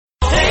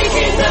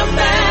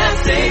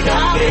take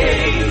our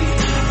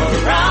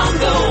faith around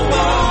the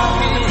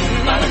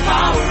world by the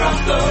power of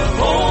the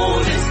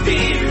Holy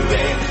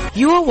Spirit.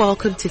 You are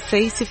welcome to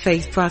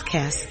Face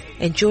broadcast.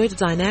 Enjoy the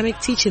dynamic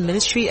teaching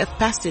ministry of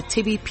Pastor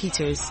T.B.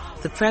 Peters,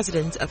 the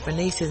president of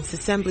Renaissance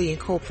Assembly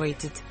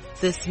Incorporated.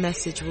 This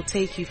message will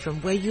take you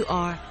from where you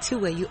are to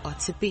where you ought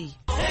to be.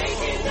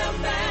 Taking the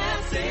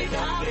message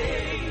of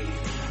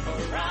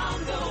faith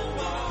around the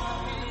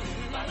world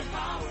by the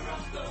power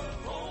of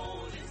the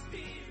Holy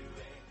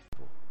Spirit.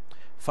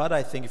 Father,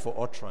 I thank you for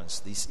utterance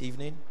this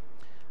evening.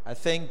 I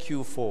thank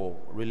you for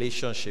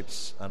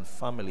relationships and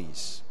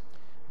families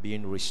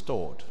being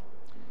restored.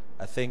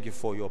 I thank you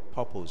for your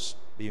purpose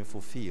being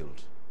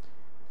fulfilled.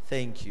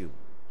 Thank you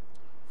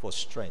for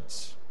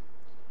strength.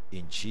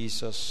 In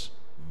Jesus'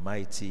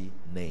 mighty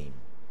name.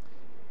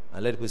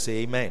 And let people say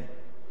amen.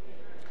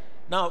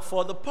 Now,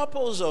 for the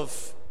purpose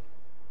of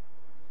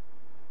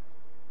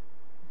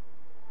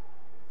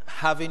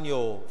having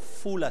your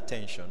full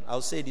attention,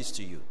 I'll say this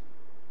to you.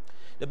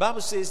 The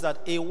Bible says that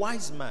a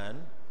wise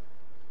man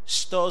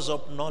stores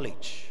up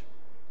knowledge.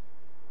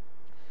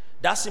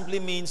 That simply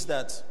means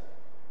that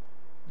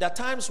there are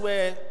times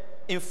where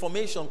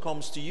information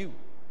comes to you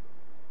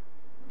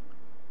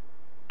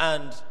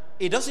and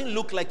it doesn't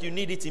look like you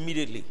need it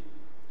immediately.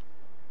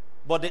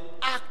 But the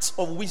act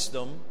of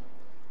wisdom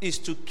is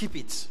to keep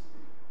it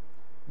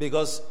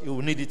because you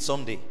will need it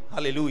someday.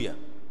 Hallelujah.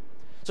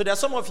 So there are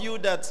some of you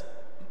that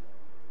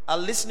are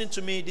listening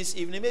to me this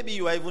evening. Maybe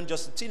you are even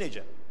just a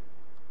teenager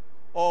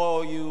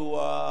or you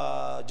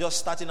are just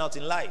starting out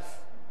in life.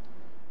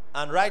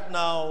 And right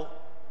now,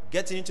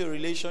 getting into a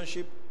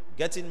relationship,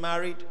 getting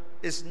married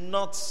is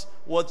not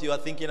what you are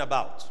thinking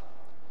about.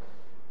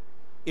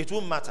 It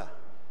won't matter.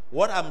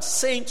 What I'm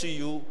saying to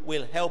you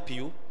will help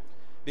you.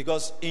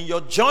 Because in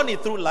your journey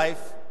through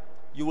life,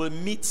 you will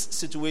meet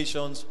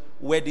situations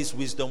where this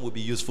wisdom will be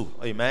useful.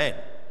 Amen.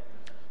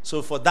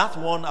 So for that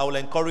one, I will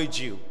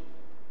encourage you,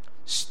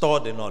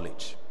 store the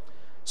knowledge.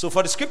 So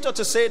for the scripture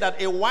to say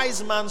that a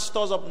wise man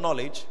stores up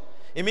knowledge,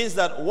 it means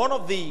that one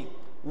of the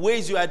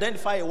ways you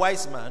identify a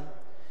wise man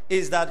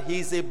is that he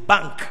is a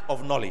bank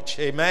of knowledge.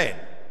 Amen.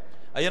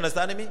 Are you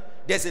understanding me?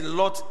 There's a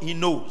lot he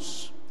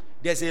knows.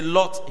 There's a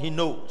lot he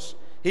knows.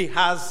 He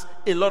has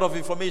a lot of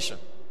information.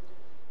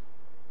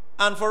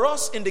 And for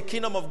us in the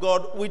kingdom of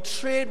God, we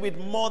trade with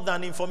more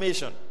than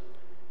information.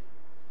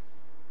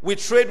 We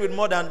trade with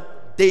more than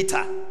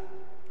data.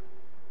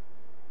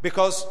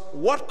 Because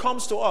what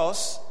comes to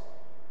us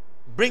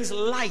brings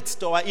light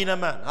to our inner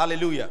man.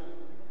 Hallelujah.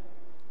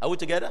 Are we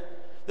together?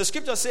 The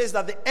scripture says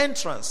that the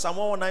entrance, Psalm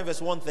 119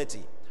 verse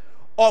 130,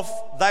 of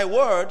thy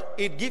word,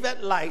 it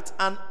giveth light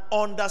and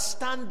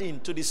understanding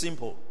to the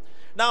simple.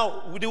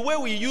 Now, the way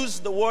we use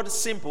the word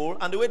simple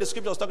and the way the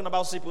scripture is talking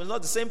about simple is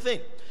not the same thing.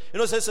 You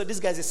know, so this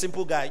guy is a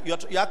simple guy.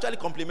 You're actually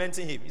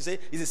complimenting him. You say,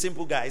 he's a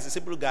simple guy. He's a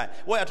simple guy.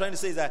 What you're trying to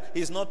say is that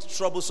he's not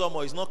troublesome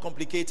or he's not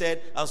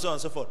complicated and so on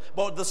and so forth.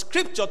 But the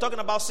scripture talking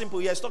about simple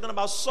here is talking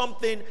about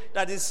something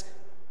that is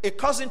a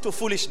cousin to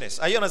foolishness.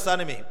 Are you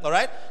understanding me? All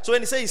right? So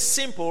when he says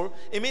simple,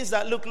 it means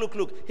that,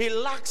 look. He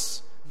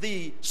lacks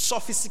the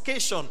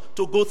sophistication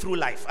to go through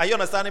life. Are you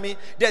understanding me?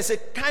 There's a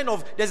kind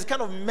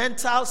of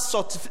mental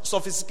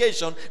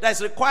sophistication that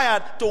is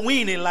required to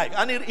win in life,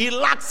 and he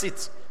lacks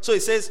it. So he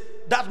says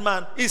that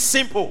man is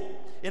simple.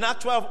 In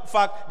actual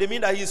fact, they mean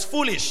that he is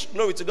foolish.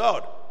 Glory to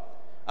God.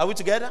 Are we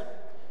together?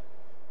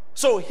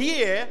 So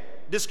here,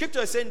 the scripture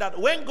is saying that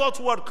when God's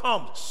word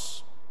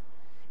comes,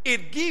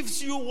 it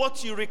gives you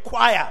what you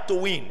require to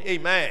win.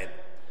 Amen.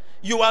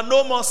 You are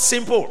no more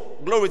simple.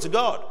 Glory to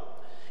God.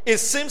 It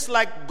seems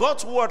like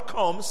God's word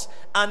comes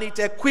and it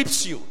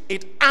equips you.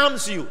 It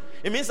arms you.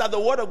 It means that the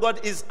word of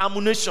God is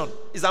ammunition.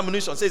 Is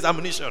ammunition. Say it's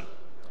ammunition.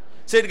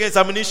 Say it again, it's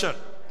ammunition.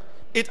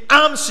 It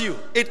arms you.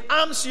 It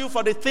arms you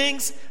for the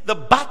things, the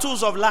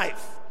battles of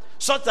life,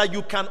 such that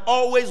you can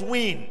always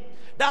win.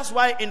 That's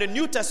why in the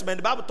New Testament,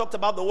 the Bible talked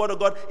about the word of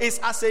God is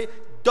as a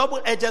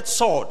double-edged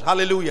sword.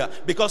 Hallelujah.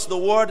 Because the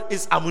word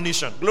is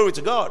ammunition. Glory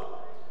to God.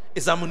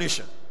 It's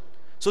ammunition.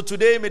 So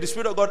today, may the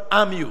Spirit of God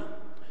arm you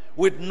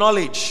with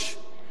knowledge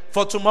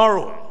for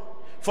tomorrow,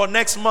 for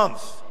next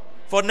month,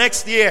 for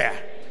next year,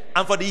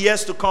 and for the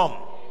years to come.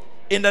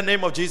 In the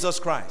name of Jesus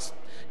Christ.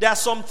 There are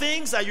some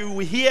things that you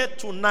will hear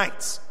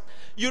tonight.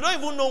 You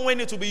don't even know when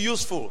it will be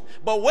useful.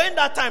 But when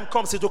that time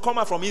comes, it will come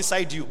out from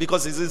inside you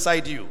because it's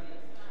inside you.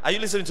 Are you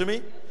listening to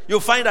me? You'll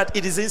find that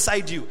it is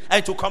inside you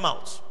and it will come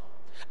out.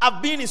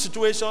 I've been in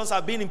situations,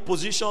 I've been in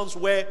positions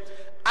where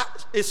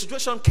a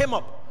situation came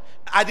up.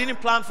 I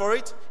didn't plan for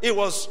it. It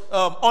was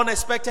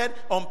unexpected,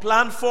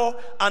 unplanned for,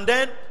 and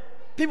then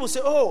people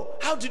say, oh,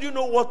 how did you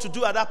know what to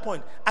do at that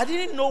point? I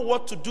didn't know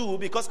what to do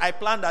because I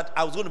planned that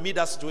I was going to meet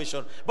that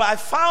situation. But I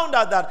found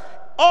out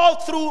that all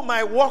through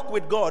my walk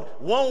with God,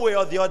 one way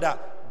or the other,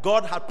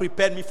 God had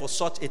prepared me for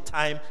such a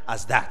time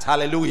as that.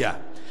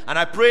 Hallelujah. And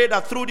I pray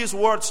that through these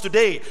words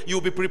today,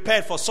 you'll be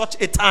prepared for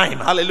such a time,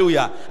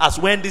 hallelujah, as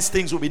when these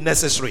things will be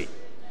necessary.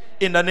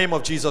 In the name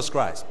of Jesus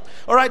Christ.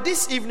 All right,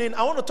 this evening,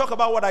 I want to talk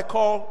about what I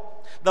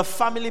call the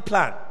family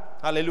plan.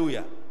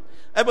 Hallelujah.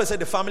 Everybody say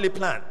the family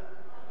plan.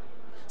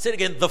 Say it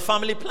again, the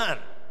family plan.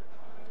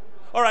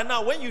 All right,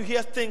 now when you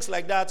hear things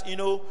like that,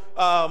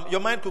 your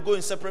mind could go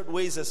in separate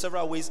ways and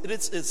several ways.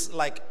 It's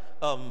like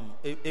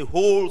a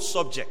whole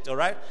subject, all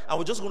right? And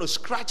we're just going to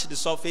scratch the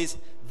surface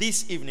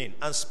this evening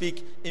and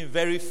speak in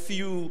very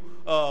few,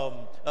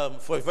 for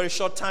a very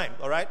short time,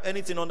 all right?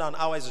 Anything under an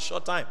hour is a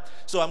short time.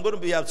 So I'm going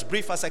to be as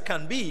brief as I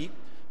can be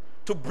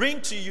to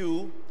bring to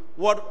you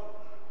what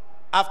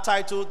I've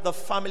titled the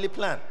family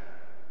plan.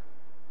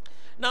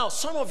 Now,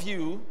 some of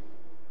you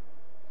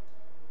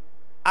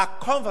are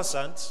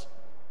conversant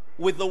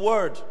with the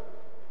word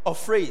or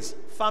phrase,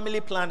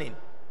 family planning.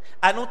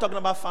 I'm not talking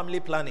about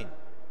family planning.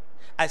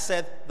 I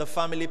said the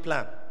family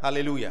plan.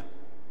 Hallelujah.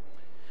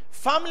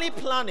 Family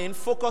planning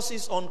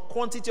focuses on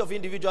quantity of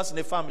individuals in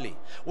the family,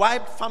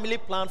 while family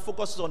plan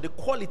focuses on the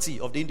quality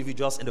of the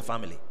individuals in the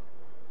family.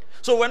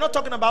 So we're not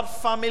talking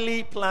about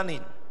family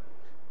planning.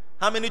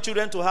 How many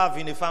children to have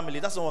in a family?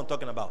 That's not what I'm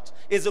talking about.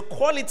 It's the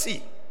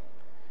quality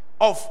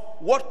of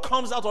what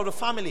comes out of the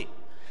family.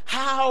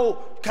 How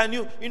can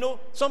you,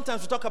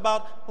 sometimes we talk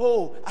about,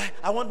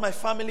 I want my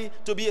family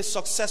to be a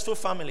successful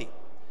family.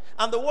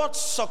 And the word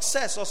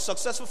success or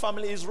successful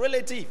family is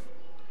relative.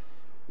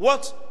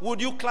 What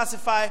would you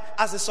classify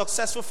as a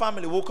successful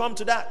family? We'll come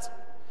to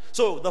that.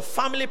 So the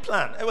family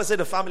plan. Everyone say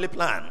the family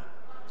plan.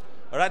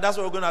 All right, that's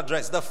what we're going to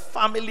address. The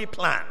family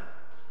plan.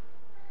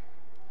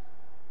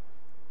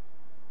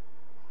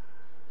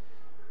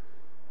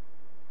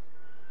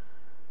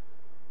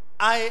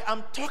 I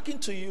am talking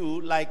to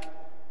you like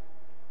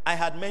I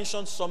had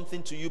mentioned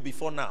something to you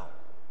before now.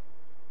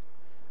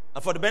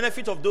 And for the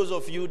benefit of those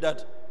of you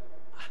that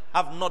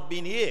have not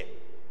been here,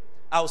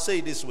 I'll say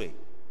it this way.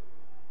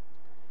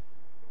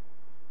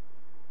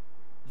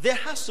 There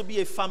has to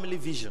be a family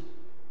vision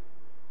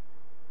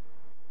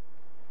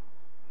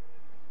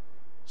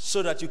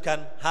so that you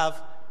can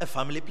have a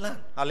family plan.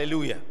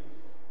 Hallelujah.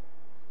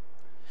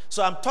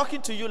 So I'm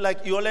talking to you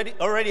like you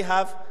already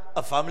have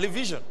a family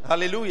vision.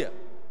 Hallelujah.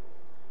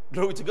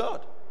 Glory to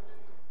God.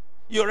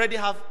 You already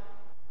have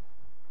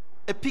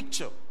a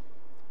picture.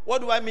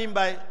 What do I mean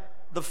by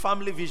the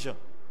family vision?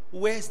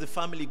 Where's the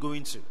family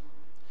going to?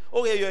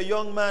 Okay, you're a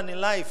young man in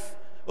life.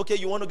 Okay,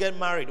 you want to get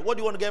married. What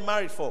do you want to get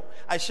married for?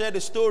 I shared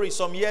a story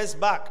some years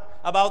back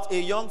about a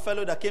young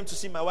fellow that came to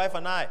see my wife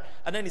and I.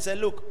 And then he said,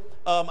 look,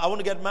 I want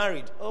to get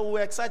married. Oh,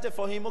 we're excited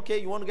for him.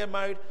 Okay, you want to get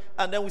married?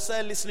 And then we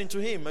started listening to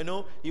him.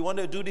 He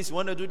wanted to do this, he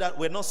wanted to do that.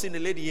 We're not seeing the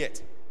lady yet.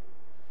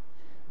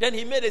 Then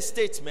he made a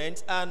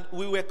statement and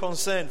we were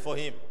concerned for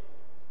him.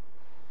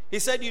 He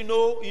said,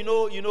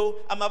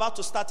 I'm about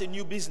to start a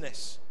new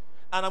business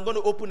and I'm going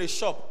to open a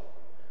shop.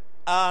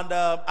 And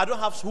I don't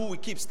have who will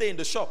stay in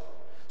the shop.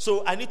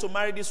 So I need to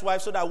marry this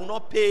wife so that I will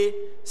not pay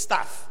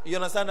staff. You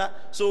understand that?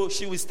 So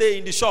she will stay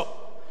in the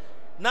shop.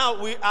 Now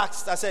we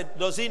asked, I said,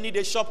 does he need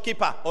a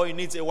shopkeeper or he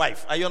needs a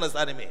wife? Are you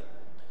understanding me?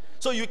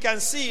 So you can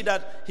see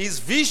that his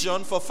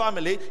vision for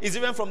family is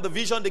even from the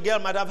vision the girl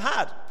might have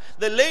had.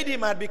 The lady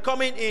might be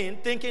coming in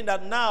thinking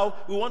that now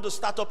we want to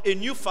start up a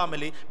new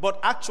family, but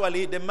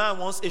actually the man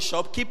wants a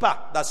shopkeeper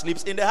that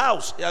sleeps in the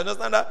house. You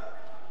understand that?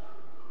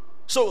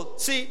 So,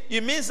 see,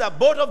 it means that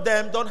both of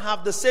them don't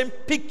have the same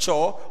picture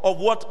of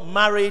what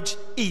marriage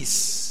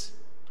is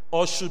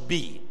or should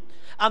be.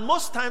 And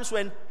most times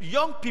when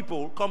young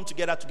people come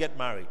together to get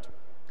married,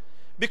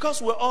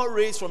 because we're all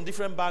raised from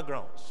different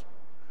backgrounds,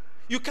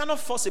 you cannot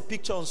force a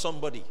picture on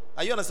somebody.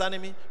 Are you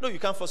understanding me? No, you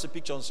can't force a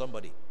picture on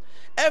somebody.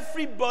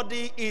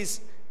 Everybody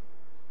is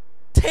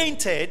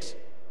tainted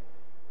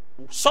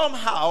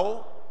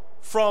somehow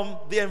from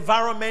the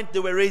environment they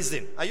were raised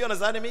in. Are you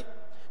understanding me?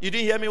 You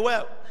didn't hear me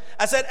well.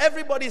 I said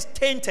everybody is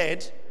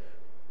tainted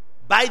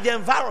by the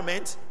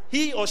environment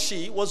he or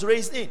she was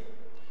raised in.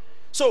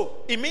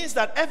 So it means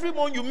that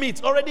everyone you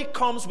meet already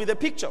comes with a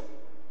picture.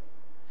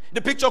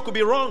 The picture could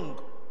be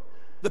wrong.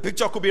 The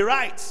picture could be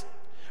right.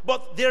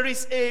 But there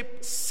is a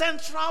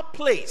central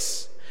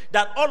place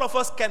that all of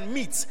us can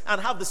meet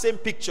and have the same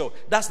picture.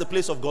 That's the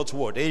place of God's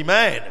word.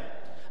 Amen.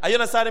 Are you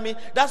understanding me?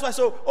 That's why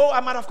I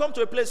might have come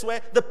to a place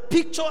where the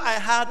picture I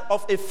had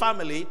of a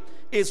family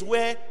is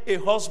where a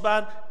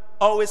husband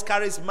always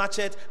carries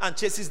machete and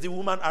chases the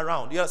woman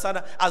around. You understand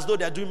that? As though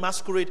they're doing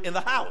masquerade in the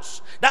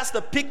house. That's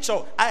the picture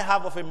I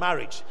have of a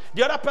marriage.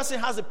 The other person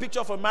has a picture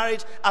of a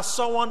marriage as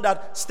someone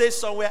that stays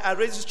somewhere and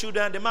raises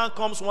children. The man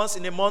comes once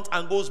in a month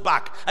and goes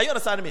back. Are you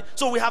understanding me?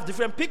 So we have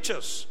different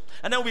pictures.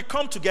 And then we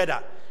come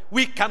together.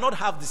 We cannot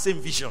have the same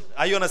vision.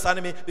 Are you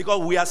understanding me? Because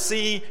we are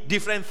seeing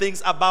different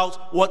things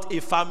about what a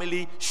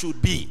family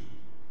should be.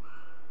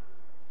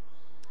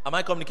 Am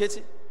I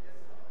communicating?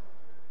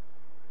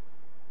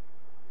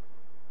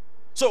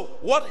 So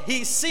what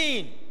he's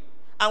seeing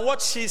and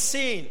what she's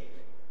seeing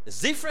is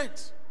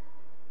different.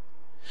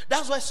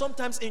 That's why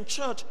sometimes in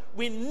church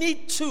we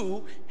need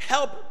to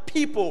help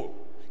people,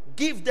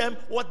 give them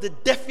what the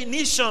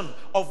definition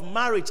of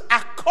marriage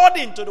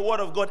according to the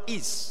word of God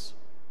is.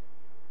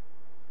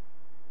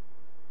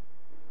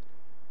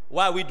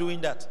 Why are we doing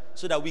that?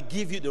 So that we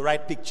give you the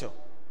right picture.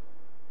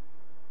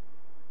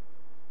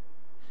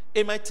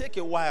 It might take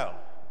a while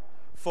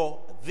for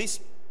this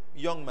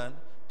young man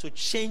to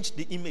change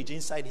the image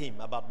inside him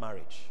about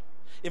marriage.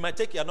 It might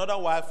take another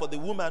while for the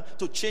woman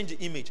to change the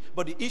image.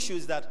 But the issue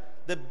is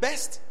that the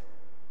best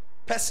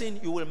person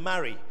you will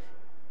marry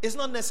is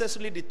not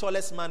necessarily the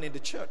tallest man in the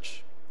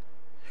church.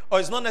 Or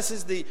it's not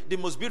necessarily the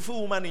most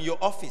beautiful woman in your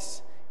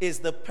office. It's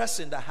the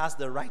person that has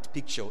the right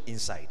picture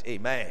inside.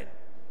 Amen.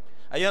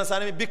 Are you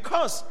understanding me?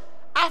 Because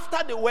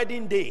after the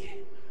wedding day,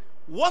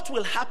 what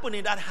will happen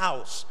in that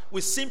house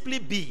will simply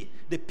be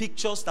the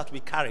pictures that we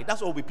carry.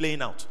 That's what we'll be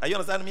playing out. Are you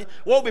understanding me?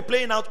 What we'll be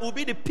playing out will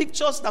be the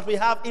pictures that we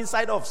have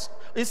inside of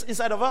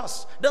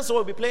us. That's what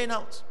we'll be playing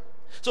out.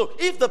 So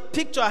if the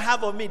picture I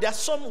have of me, there are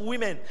some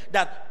women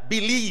that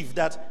believe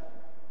that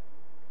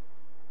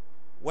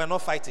we're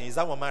not fighting. Is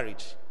that one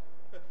marriage?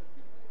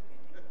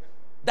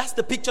 That's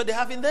the picture they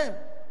have in them.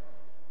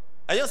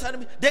 Are you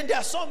understanding me? Then there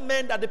are some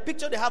men that the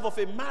picture they have of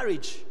a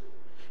marriage,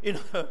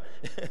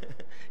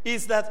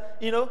 is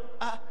that,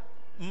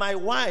 my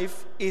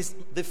wife is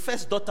the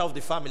first daughter of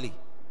the family.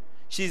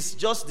 She's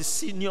just the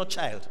senior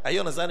child. Are you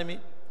understanding me?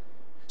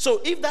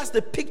 So if that's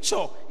the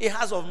picture he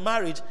has of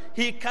marriage,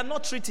 he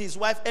cannot treat his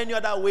wife any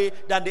other way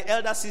than the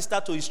elder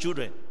sister to his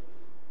children.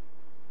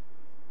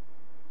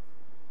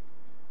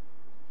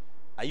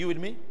 Are you with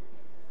me?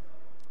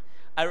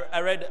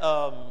 I read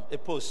a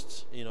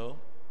post,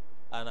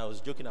 and I was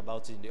joking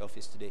about it in the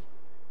office today.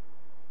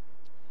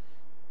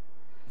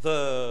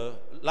 The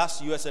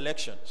last U.S.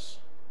 elections,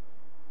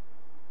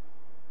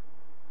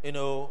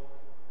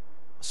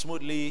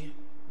 smoothly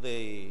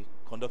they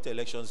conducted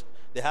elections.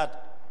 They had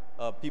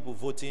people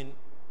voting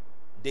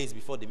days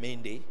before the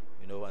main day,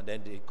 and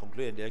then they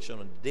concluded the election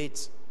on the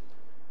dates.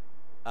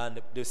 And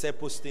they said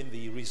posting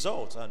the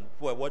results, and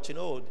people were watching,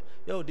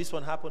 this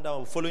one happened,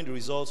 and following the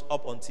results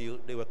up until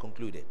they were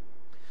concluded.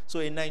 So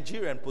a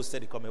Nigerian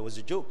posted a comment. It was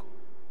a joke.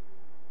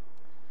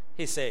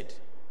 He said,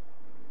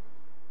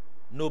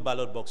 no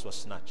ballot box was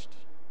snatched.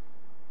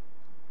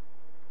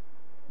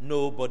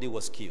 Nobody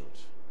was killed.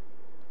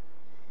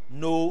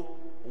 No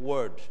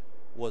word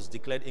was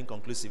declared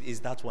inconclusive.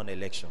 Is that one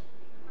election?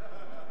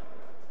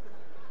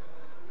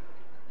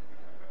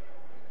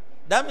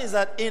 That means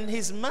that in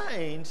his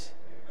mind,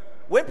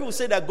 when people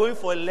say they're going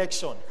for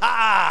election,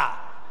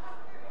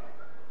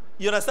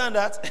 you understand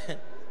that?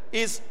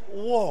 It's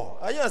war.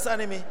 Are you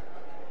understanding me?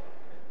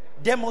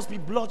 There must be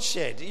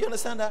bloodshed. You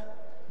understand that?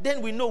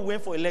 Then we know we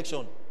went for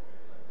election.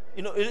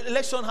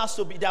 Election has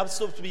to be, there has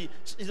to be,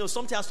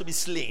 something has to be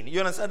slain. You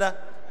understand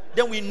that?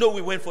 Then we know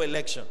we went for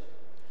election.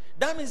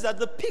 That means that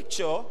the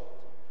picture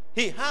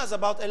he has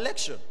about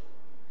election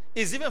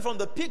is even from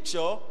the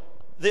picture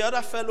the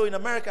other fellow in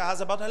America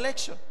has about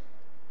election.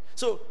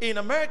 So in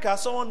America,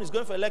 someone is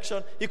going for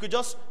election, he could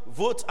just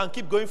vote and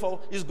keep going for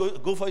his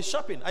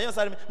shopping. Are you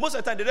understanding me? Most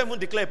of the time, they don't even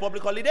declare a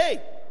public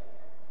holiday.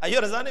 Are you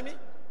understanding me?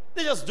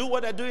 They just do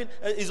what they're doing.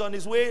 He's on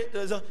his way.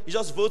 He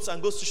just votes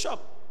and goes to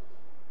shop.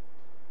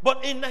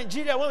 But in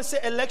Nigeria, when we say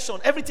election,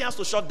 everything has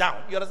to shut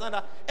down. You understand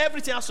that?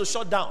 Everything has to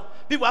shut down.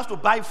 People have to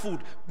buy food.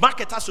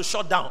 Market has to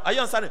shut down. Are you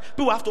understanding?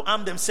 People have to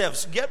arm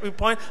themselves. Get the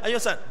point? Are you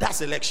understanding?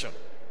 That's election.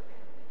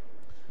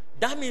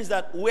 That means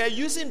that we're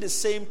using the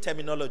same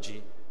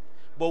terminology,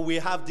 but we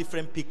have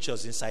different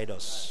pictures inside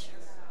us.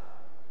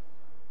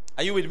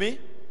 Are you with me?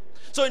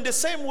 So in the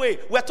same way,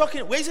 we're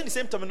using the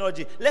same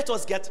terminology. Let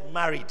us get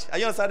married. Are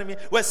you understanding me?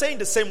 We're saying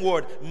the same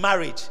word,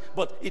 marriage,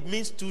 but it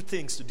means two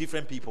things to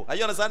different people. Are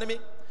you understanding me?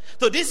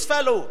 So this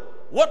fellow,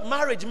 what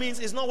marriage means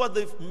is not what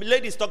the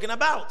lady is talking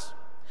about.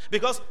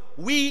 Because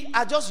we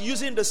are just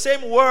using the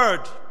same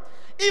word.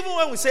 Even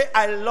when we say,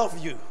 I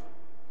love you,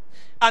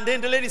 and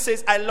then the lady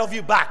says, I love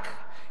you back.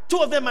 Two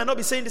of them might not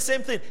be saying the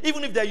same thing,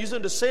 even if they're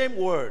using the same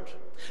word.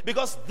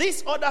 Because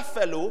this other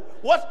fellow,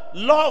 what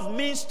love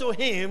means to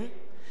him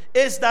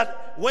is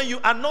that when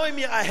you annoy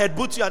me, I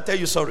headbutt you and tell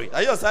you sorry.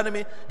 Are you understanding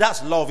me?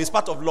 That's love. It's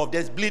part of love.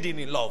 There's bleeding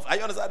in love. Are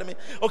you understanding me?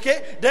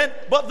 Okay? Then,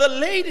 but the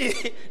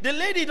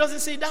lady doesn't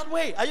see it that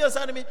way. Are you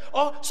understanding me?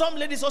 Or some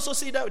ladies also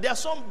see that. There are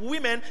some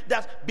women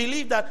that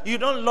believe that you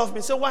don't love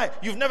me. So why?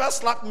 You've never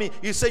slapped me.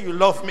 You say you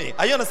love me.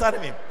 Are you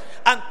understanding me?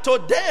 And to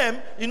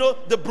them,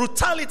 the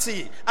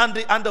brutality and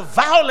the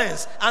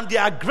violence and the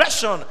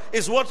aggression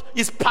is what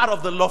is part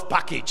of the love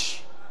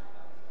package.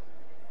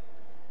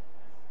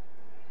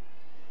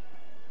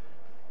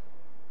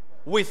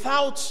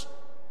 Without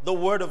the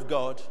word of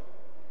God,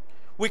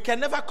 we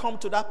can never come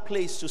to that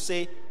place to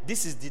say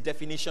this is the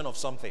definition of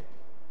something,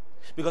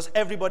 because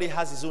everybody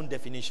has his own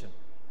definition,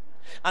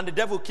 and the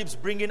devil keeps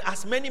bringing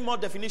as many more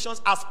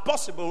definitions as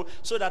possible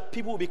so that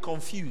people will be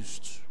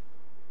confused.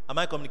 Am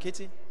I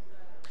communicating?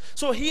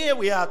 So here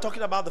we are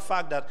talking about the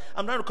fact that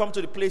I'm trying to come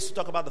to the place to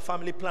talk about the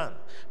family plan,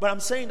 but I'm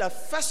saying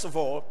that first of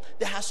all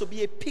there has to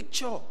be a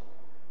picture.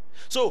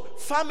 So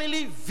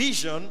family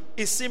vision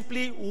is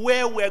simply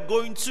where we're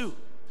going to,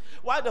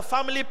 while the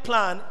family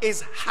plan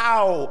is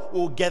how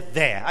we'll get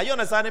there. Are you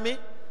understanding me?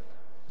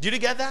 Did you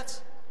get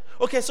that?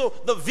 Okay, so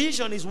the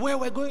vision is where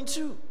we're going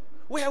to.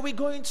 Where are we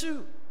going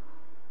to?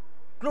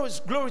 Glory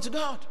to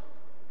God.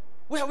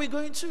 Where are we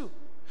going to?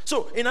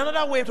 So in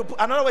another way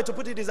to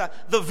put it is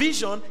that the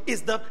vision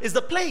is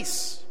the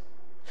place.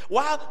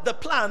 While the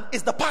plan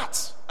is the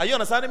path. Are you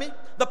understanding me?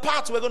 The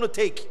path we're going to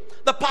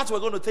take. The path we're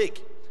going to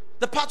take.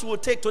 The path we'll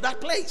take to that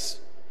place.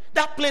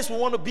 That place we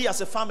want to be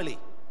as a family.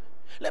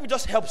 Let me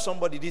just help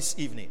somebody this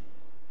evening.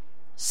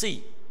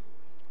 See,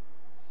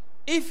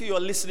 if you're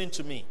listening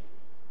to me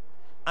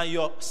and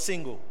you're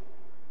single,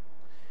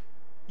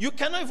 you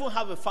cannot even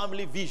have a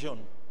family vision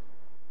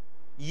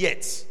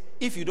yet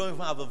if you don't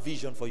even have a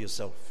vision for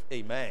yourself.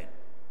 Amen.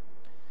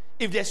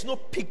 If there's no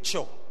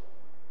picture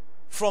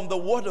from the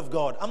Word of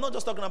God, I'm not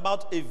just talking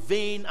about a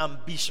vain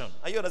ambition.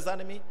 Are you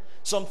understanding me?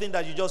 Something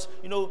that you just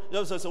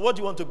say, what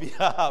do you want to be?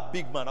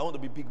 Big man. I want to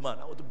be big man.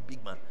 I want to be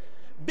big man.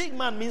 Big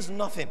man means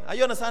nothing. Are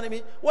you understanding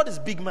me? What is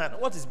big man?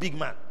 What is big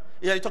man?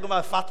 Are you talking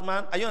about a fat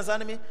man? Are you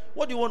understanding me?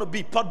 What do you want to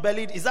be?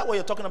 Pot-bellied? Is that what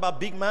you're talking about,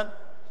 big man?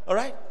 All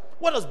right?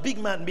 What does big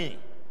man mean?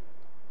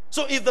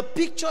 So if the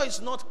picture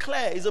is not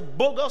clear, it's a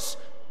bogus,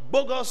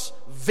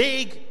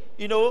 vague,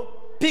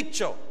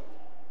 picture.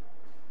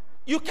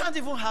 You can't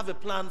even have a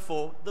plan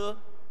for the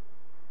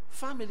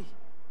family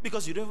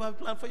because you don't have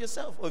a plan for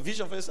yourself, or a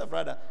vision for yourself,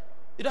 rather.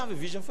 You don't have a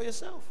vision for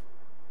yourself.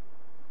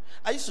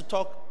 I used to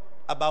talk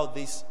about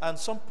this, and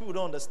some people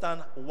don't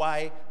understand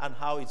why and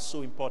how it's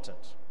so important.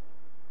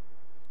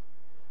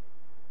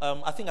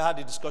 I think I had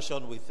a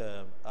discussion with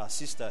our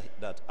sister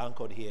that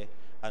anchored here,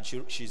 and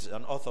she's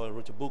an author and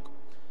wrote a book.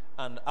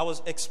 And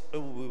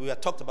we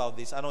had talked about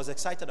this, and I was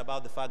excited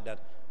about the fact that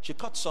she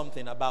caught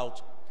something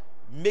about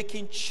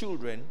making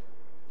children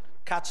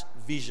catch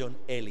vision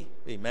early.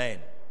 Amen.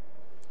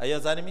 Are you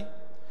understanding me?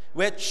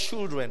 Where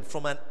children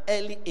from an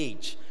early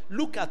age,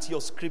 look at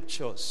your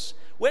scriptures.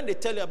 When they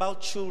tell you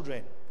about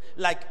children,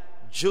 like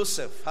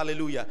Joseph,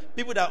 hallelujah,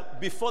 people that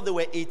before they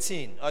were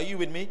 18, are you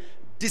with me,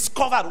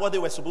 discovered what they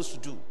were supposed to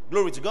do.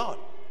 Glory to God.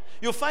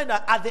 You'll find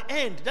that at the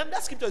end, then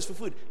that scripture is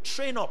fulfilled.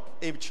 Train up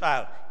a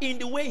child in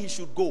the way he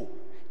should go.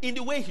 In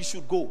the way he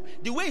should go.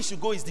 The way he should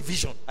go is the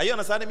vision. Are you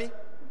understanding me?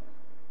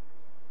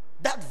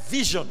 That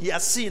vision he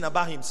has seen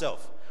about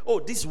himself. Oh,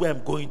 this is where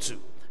I'm going to.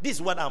 This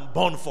is what I'm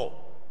born for.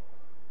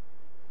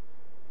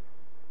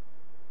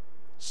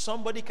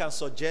 Somebody can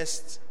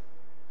suggest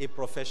a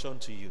profession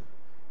to you.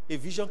 A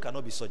vision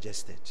cannot be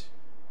suggested.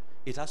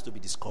 It has to be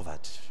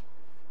discovered.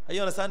 Are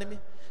you understanding me?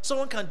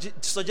 Someone can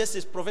suggest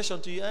this profession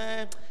to you.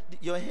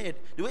 Your head,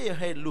 the way your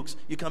head looks,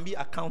 you can be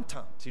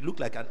accountant. You look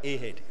like an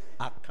A-head.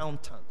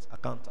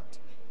 Accountant.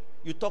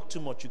 You talk too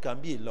much, you can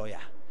be a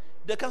lawyer.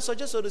 They can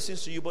suggest all those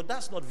things to you, but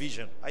that's not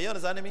vision. Are you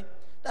understanding me?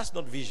 That's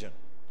not vision.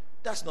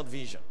 That's not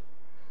vision.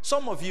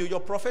 Some of you, your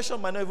profession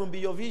might not even be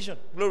your vision.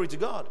 Glory to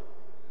God.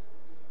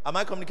 Am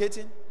I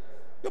communicating?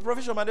 Your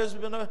profession might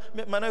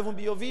not even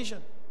be your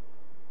vision.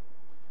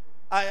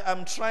 I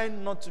am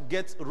trying not to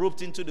get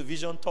roped into the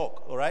vision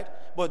talk, all right?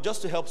 But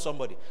just to help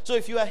somebody. So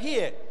if you are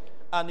here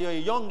and you're a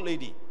young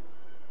lady,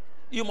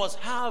 you must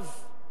have,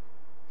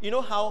 you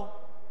know how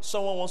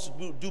someone wants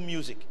to do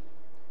music?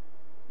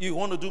 You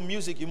want to do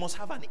music, you must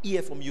have an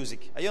ear for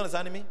music. Are you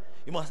understanding me?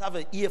 You must have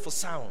an ear for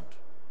sound.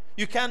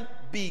 You can't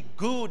be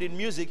good in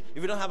music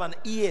if you don't have an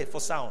ear for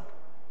sound.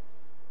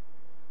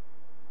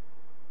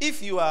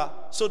 If you are,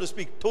 so to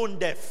speak, tone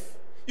deaf,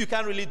 you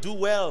can't really do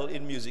well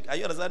in music. Are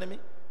you understanding me?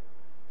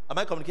 Am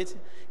I communicating?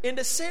 In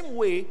the same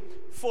way,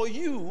 for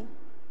you,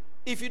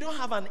 if you don't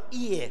have an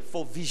ear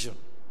for vision,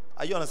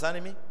 are you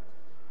understanding me?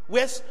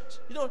 Where,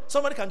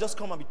 somebody can just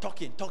come and be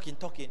talking.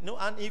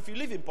 And if you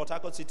live in Port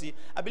Harcourt City,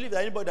 I believe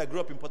that anybody that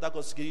grew up in Port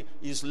Harcourt City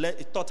is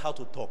taught how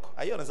to talk.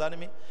 Are you understanding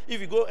me? If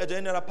you go to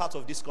any other part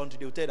of this country,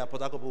 they will tell you that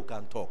Port Harcourt people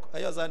can talk. Are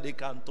you understand? They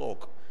can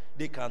talk.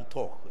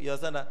 You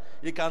understand that?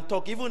 They can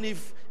talk, even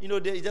if,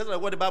 they just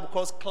like what the Bible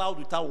calls cloud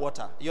without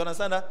water. You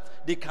understand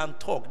that? They can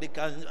talk. They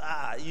can,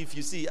 if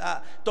you see,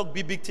 talk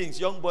big things.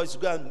 Young boys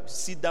go and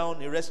sit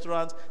down in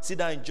restaurants, sit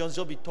down in John's,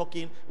 just be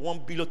talking,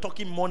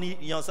 talking money.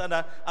 You understand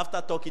that?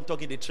 After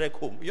talking, they trek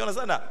home. You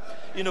understand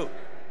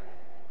that?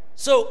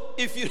 So,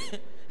 if you...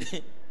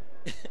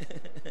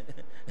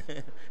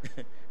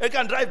 You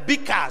can drive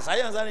big cars. Are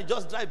you understanding?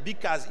 Just drive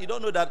big cars. You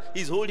don't know that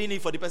he's holding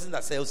it for the person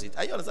that sells it.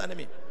 Are you understanding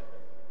me?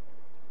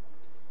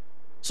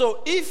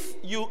 So if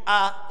you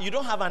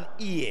don't have an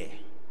ear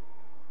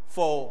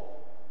for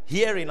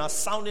hearing or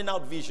sounding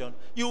out vision,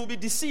 you will be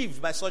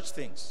deceived by such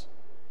things.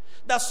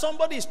 That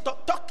somebody is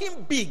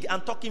talking big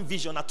and talking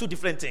vision are two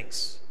different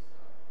things.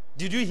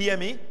 Did you hear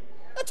me?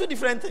 They're two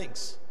different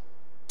things.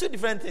 Two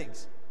different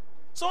things.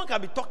 Someone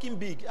can be talking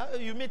big.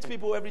 You meet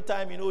people every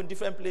time, in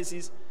different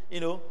places,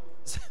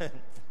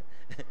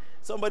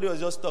 Somebody was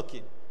just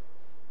talking.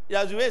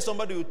 There's the way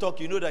somebody will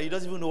talk, you know that he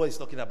doesn't even know what he's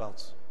talking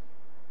about.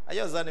 Are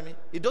you understanding me?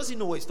 He doesn't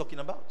know what he's talking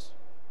about.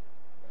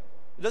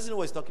 He doesn't know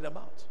what he's talking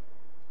about.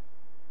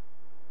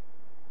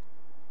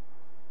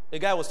 The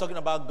guy was talking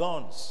about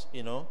guns,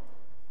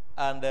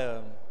 and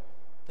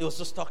he was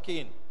just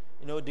talking,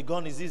 the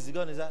gun is this, the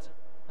gun is that.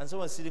 And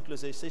someone sitting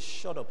close, he says,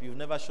 shut up, you've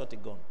never shot a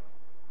gun.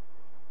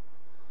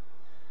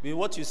 With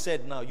what you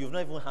said now, you've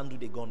not even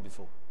handled a gun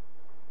before.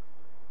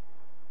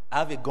 I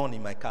have a gun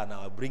in my car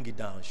now, I'll bring it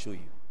down and show you.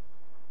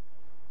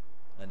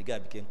 And the guy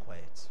became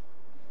quiet.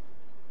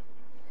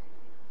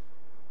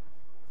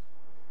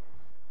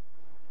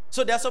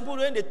 So there are some people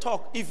when they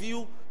talk, if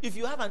you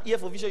have an ear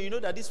for vision, you know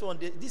that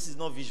this is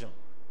not vision.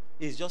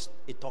 It's just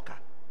a talker.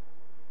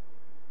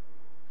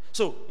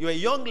 So you're a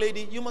young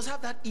lady, you must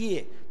have that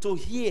ear to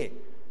hear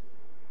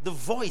the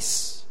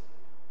voice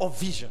of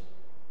vision.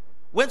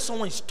 When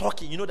someone is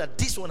talking, you know that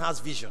this one has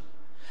vision.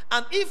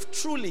 And if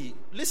truly,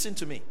 listen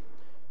to me,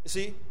 you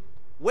see,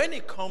 when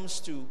it comes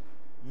to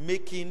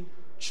making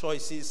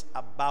choices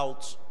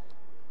about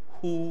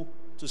who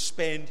to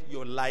spend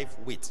your life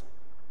with,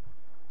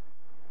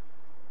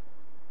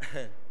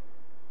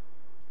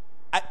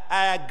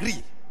 I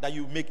agree that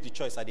you make the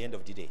choice at the end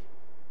of the day.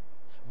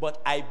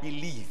 But I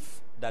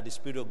believe that the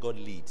Spirit of God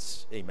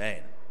leads.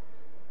 Amen.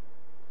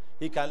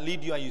 He can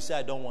lead you and you say,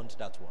 I don't want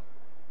that one.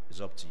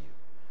 It's up to you.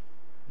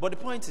 But the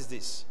point is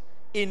this.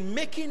 In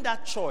making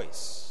that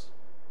choice,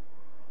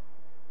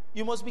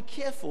 you must be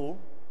careful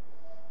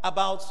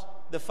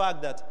about the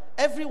fact that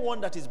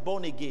everyone that is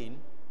born again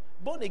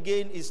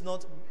is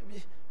not,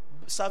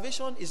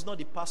 salvation is not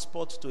the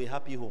passport to a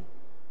happy home.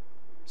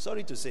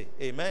 Sorry to say.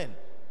 Amen.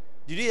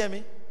 Did you hear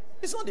me?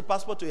 It's not the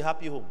passport to a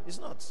happy home. It's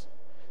not.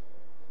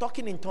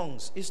 Talking in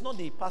tongues is not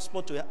the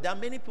passport to. There are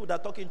many people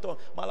that talk in tongues.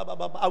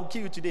 I will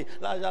kill you today.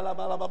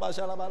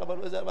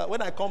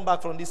 When I come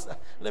back from this,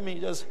 let me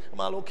just.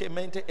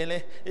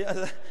 The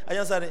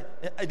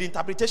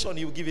interpretation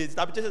you give is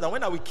interpretation that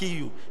when I will kill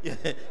you.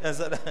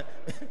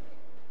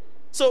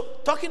 So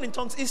talking in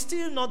tongues is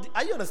still not.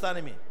 Are you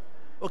understanding me?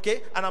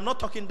 Okay, and I'm not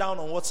talking down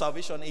on what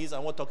salvation is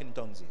and what talking in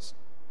tongues is.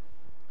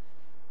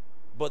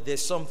 But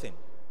there's something.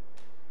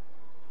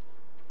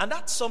 And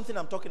that's something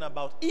I'm talking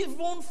about.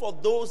 Even for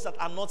those that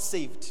are not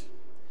saved.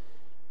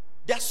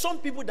 There are some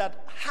people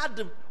that had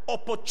the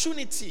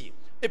opportunity,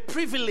 a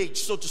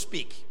privilege, so to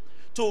speak,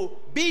 to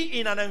be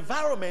in an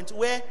environment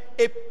where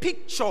a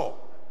picture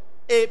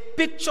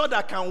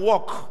that can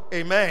walk,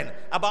 amen,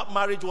 about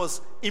marriage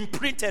was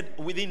imprinted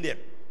within them.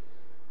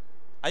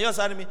 Are you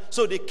understanding me?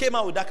 So they came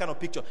out with that kind of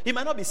picture. He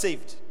might not be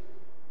saved.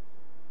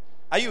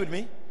 Are you with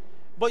me?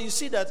 But you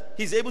see that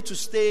he's able to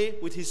stay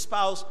with his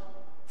spouse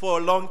for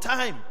a long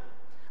time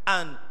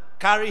and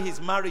carry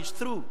his marriage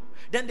through.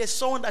 Then there's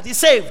someone that is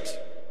saved.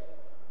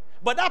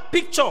 But that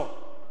picture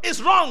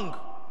is wrong.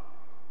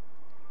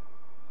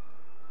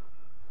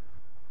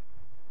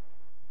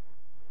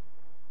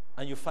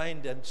 And you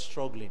find them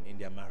struggling in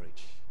their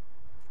marriage.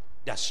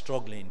 They're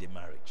struggling in the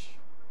marriage.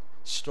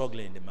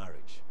 Struggling in the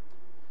marriage.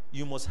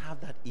 You must have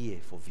that ear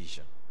for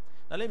vision.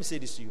 Now let me say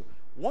this to you.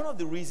 One of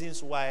the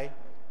reasons why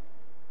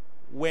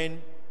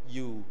when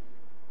you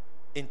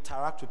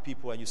interact with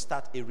people and you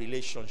start a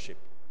relationship,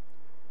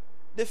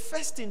 the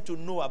first thing to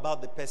know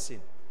about the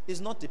person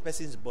is not the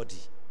person's body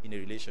in a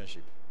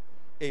relationship.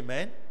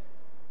 Amen?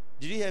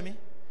 Did you hear me?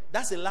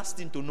 That's the last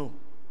thing to know.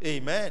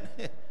 Amen?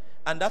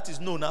 And that is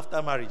known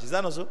after marriage. Is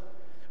that not so?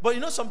 But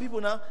you know some people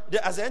now,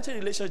 as they enter a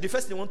relationship, the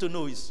first thing they want to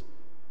know is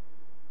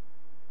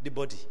the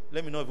body.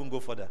 Let me not even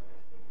go further.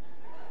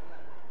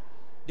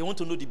 They want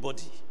to know the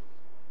body.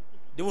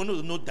 They want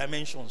to know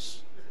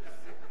dimensions.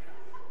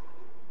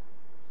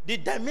 The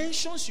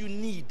dimensions you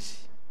need,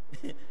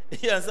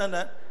 you understand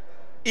that?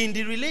 In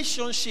the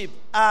relationship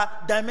are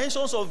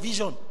dimensions of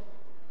vision,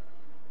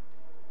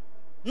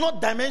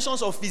 not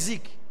dimensions of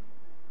physique.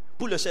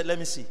 Pull your shirt, let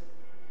me see.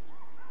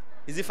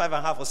 Is it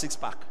 5.5 or 6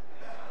 pack?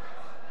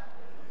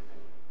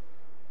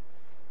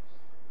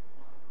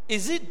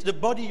 Is it the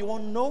body you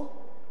want to know?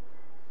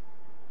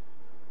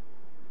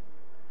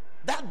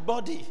 That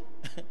body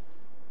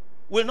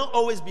will not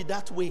always be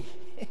that way.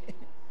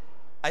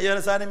 Are you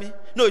understanding me?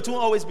 No, it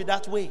won't always be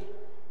that way.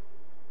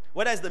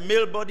 Whether it's the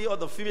male body or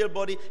the female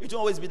body, it won't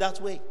always be that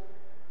way.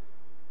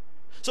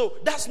 So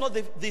that's not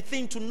the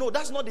thing to know.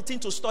 That's not the thing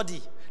to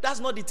study. That's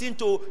not the thing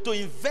to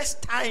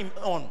invest time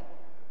on.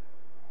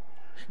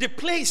 The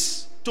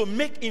place to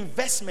make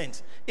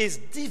investment is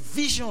the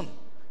vision.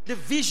 The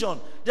vision.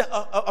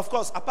 Of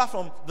course, apart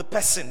from the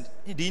person,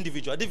 the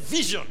individual, the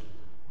vision.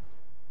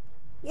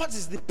 What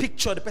is the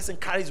picture the person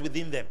carries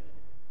within them?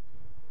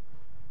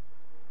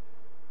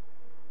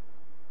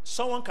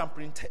 Someone can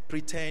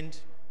pretend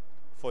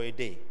for a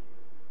day,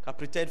 can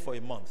pretend for a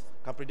month,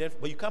 can pretend,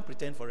 but you can't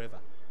pretend forever.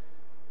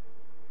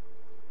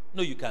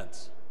 No, you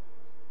can't.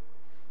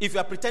 If you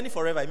are pretending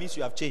forever, it means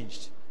you have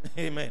changed.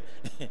 Amen.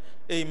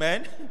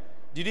 Amen.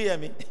 Did you hear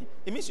me?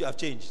 It means you have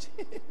changed.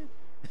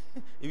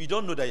 If you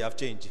don't know that you have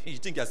changed, you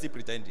think you are still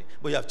pretending,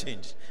 but you have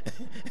changed.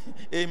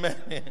 Amen.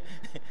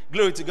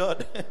 Glory to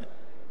God.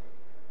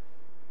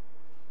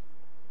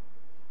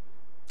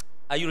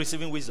 Are you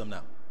receiving wisdom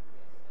now?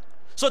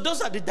 So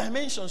those are the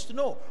dimensions to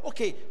know,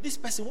 okay, this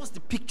person, what's the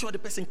picture the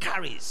person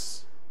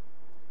carries?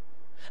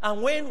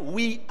 And when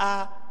we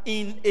are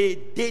in a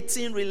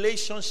dating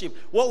relationship,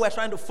 what we're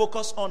trying to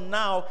focus on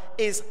now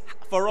is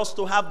for us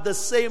to have the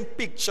same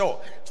picture.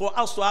 For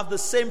us to have the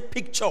same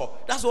picture.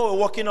 That's what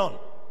we're working on.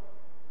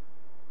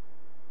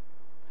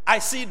 I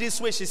see it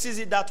this way, she sees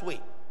it that way.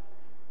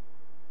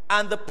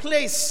 And the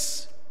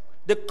place,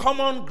 the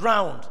common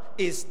ground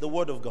is the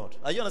Word of God.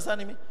 Are you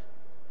understanding me?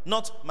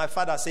 Not my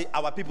father say,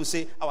 our people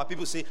say,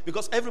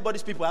 because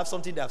everybody's people have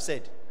something they have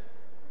said.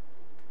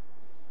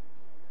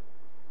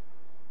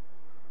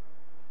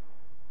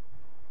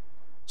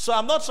 So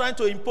I'm not trying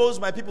to impose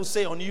my people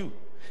say on you.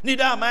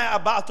 Neither am I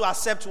about to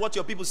accept what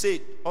your people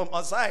say on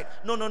my side.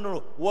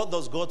 No. What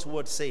does God's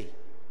word say?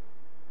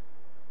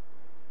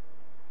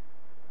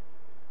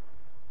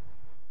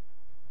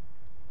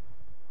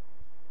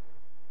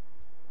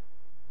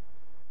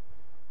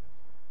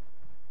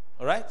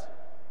 All right?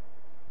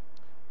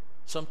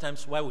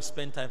 Sometimes why we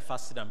spend time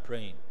fasting and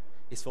praying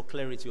is for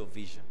clarity of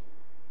vision.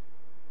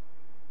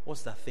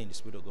 What's that thing the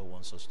Spirit of God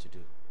wants us to do?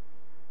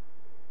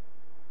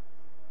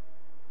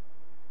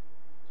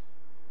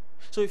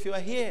 So if you are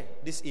here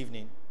this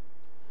evening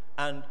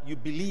and you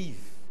believe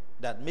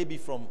that maybe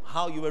from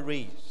how you were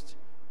raised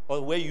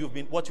or where you've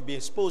been, what you've been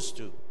exposed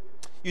to,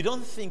 you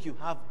don't think you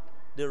have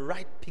the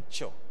right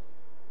picture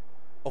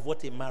of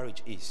what a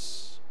marriage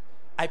is,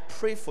 I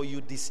pray for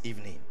you this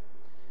evening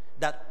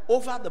that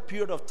over the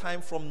period of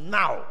time from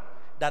now,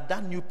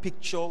 that new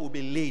picture will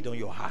be laid on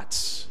your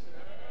hearts.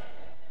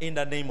 In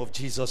the name of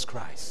Jesus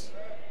Christ.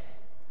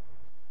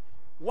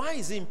 Why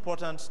is it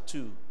important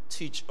to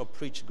teach or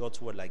preach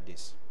God's word like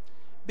this?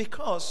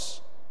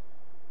 Because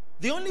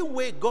the only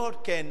way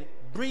God can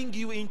bring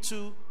you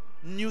into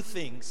new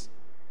things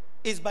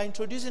is by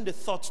introducing the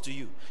thoughts to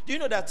you. Do you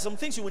know that some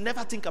things you will never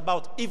think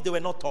about if they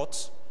were not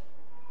taught?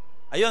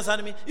 Are you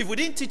understanding me? If we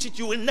didn't teach it,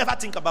 you will never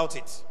think about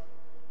it.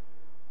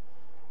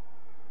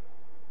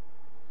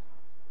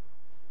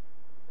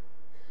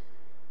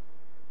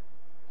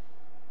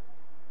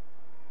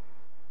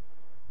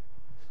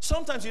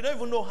 Sometimes you don't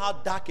even know how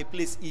dark a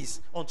place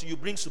is until you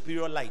bring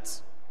superior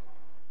light.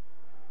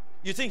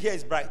 You think here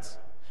is bright.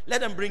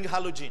 Let them bring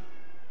halogen.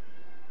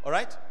 All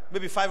right?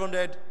 Maybe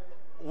 500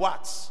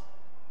 watts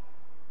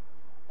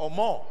or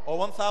more, or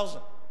 1,000.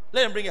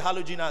 Let them bring a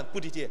halogen and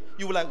put it here.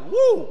 You will like,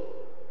 woo!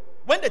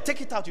 When they take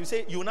it out,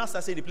 you will now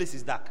start saying the place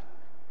is dark.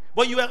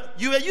 But you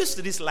were used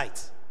to this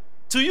light.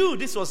 To you,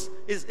 this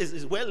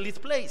is well-lit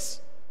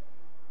place.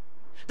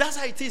 That's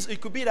how it is.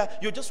 It could be that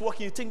you're just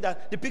walking, you think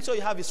that the picture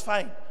you have is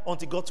fine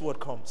until God's word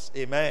comes.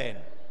 Amen.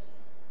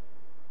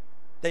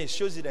 Then it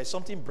shows you there's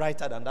something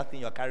brighter than that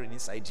thing you're carrying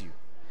inside you.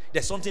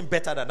 There's something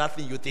better than that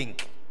thing you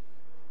think.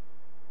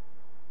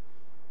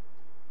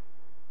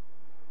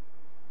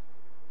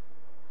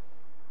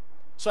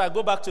 So I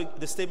go back to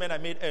the statement I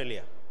made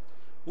earlier.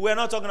 We're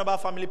not talking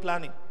about family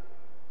planning.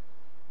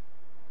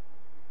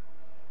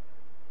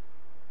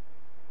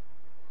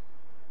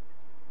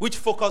 Which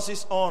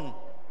focuses on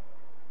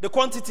the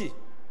quantity.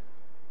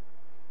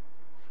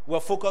 We're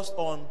focused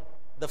on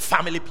the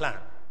family plan,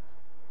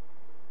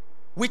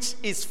 which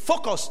is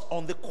focused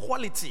on the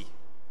quality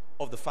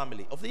of the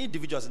family, of the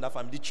individuals in that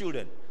family, the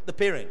children, the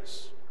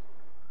parents.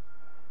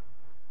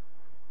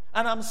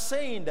 And I'm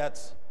saying that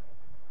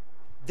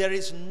there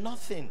is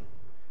nothing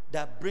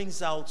that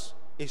brings out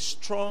a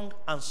strong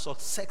and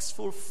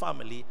successful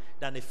family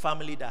than a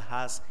family that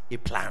has a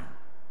plan.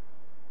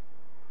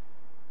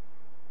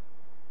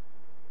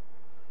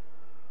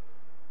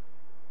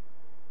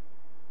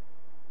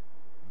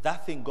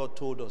 That thing God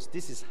told us,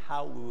 this is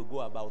how we will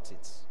go about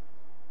it.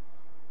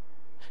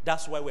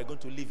 That's why we're going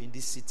to live in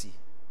this city.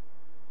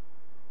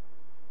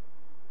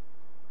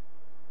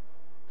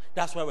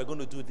 That's why we're going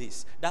to do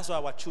this. That's why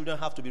our children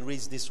have to be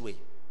raised this way.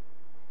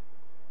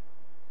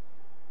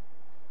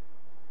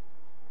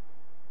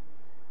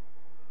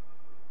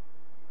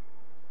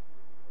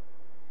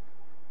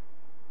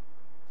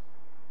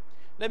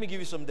 Let me give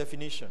you some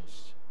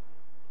definitions.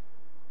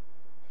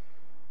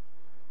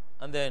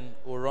 And then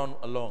we'll run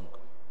along.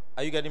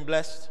 Are you getting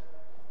blessed?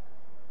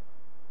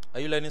 Are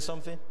you learning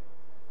something?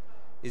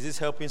 Is this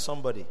helping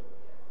somebody?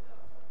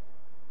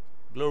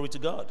 Glory to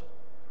God.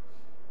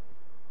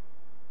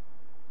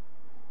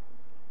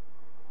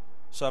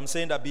 So I'm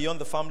saying that beyond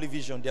the family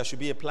vision, there should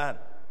be a plan.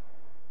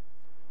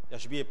 There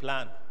should be a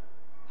plan.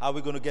 How are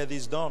we going to get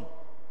this done?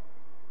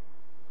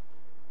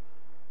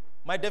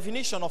 My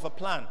definition of a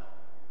plan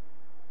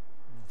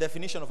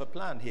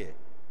here.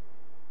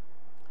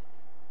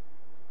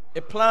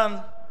 A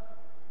plan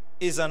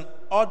is an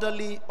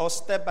orderly or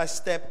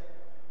step-by-step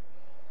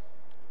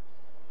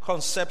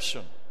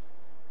conception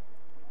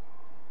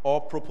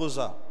or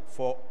proposal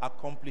for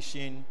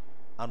accomplishing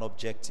an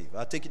objective.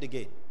 I'll take it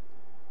again.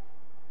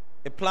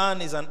 A plan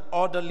is an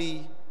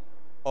orderly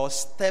or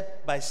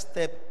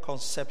step-by-step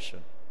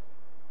conception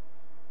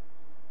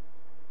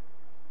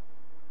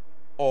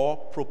or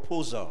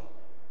proposal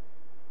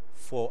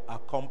for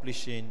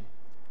accomplishing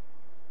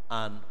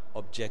an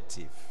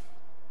objective.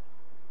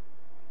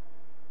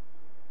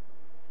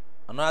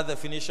 Another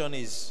definition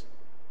is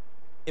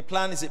a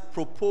plan is a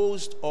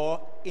proposed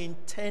or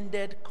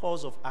intended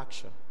course of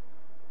action.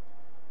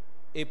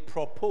 A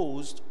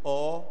proposed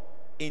or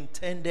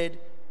intended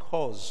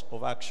course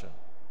of action.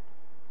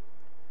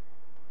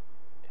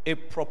 A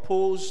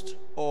proposed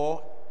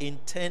or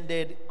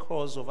intended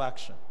course of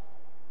action.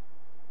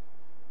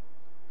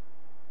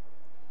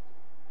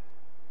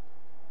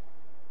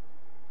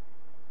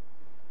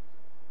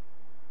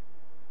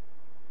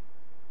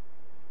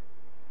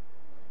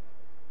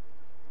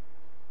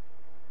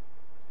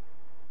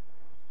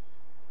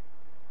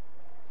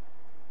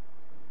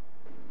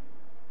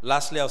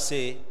 Lastly, I'll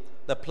say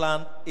The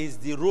plan is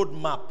the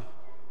roadmap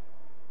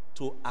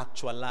to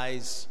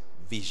actualize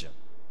vision.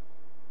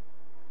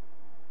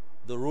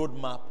 The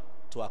roadmap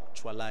to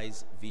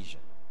actualize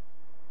vision.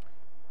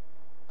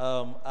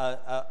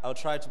 I'll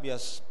try to be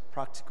as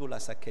practical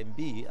as I can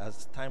be,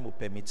 as time will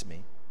permit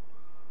me.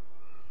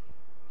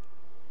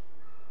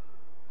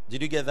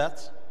 Did you get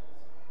that?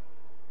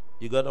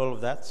 You got all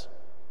of that?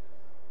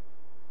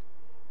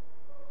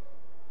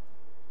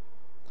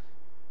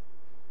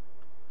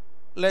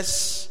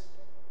 Let's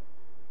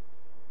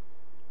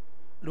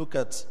look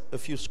at a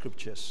few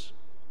scriptures.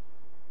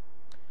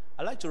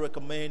 I'd like to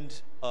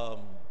recommend,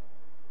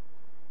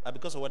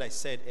 because of what I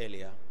said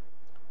earlier,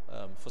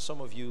 for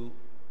some of you,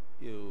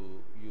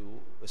 you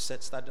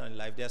starting in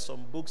life, there are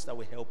some books that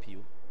will help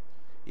you.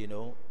 You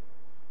know,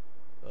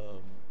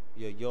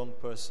 you're a young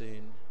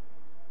person,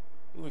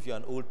 even if you're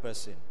an old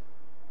person,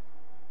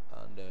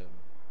 and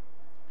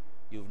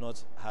you've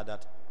not had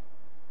that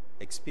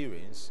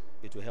experience,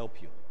 it will help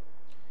you.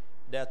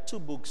 There are two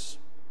books,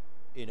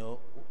 you know,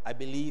 I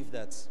believe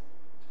that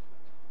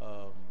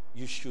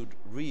you should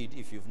read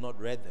if you've not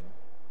read them.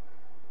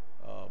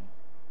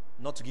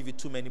 Not to give you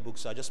too many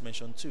books, so I just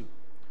mentioned two.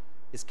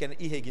 It's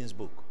Kenneth E. Hagin's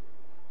book,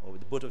 or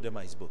both of them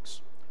are his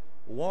books.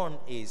 One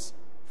is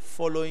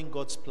Following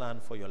God's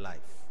Plan for Your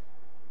Life.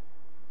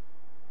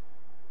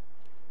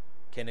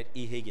 Kenneth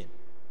E. Hagin.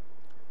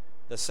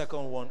 The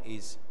second one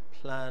is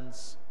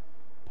Plans,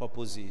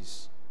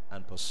 Purposes,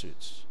 and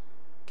Pursuits.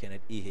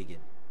 Kenneth E.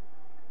 Hagin.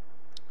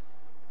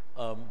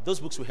 Those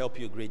books will help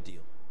you a great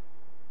deal.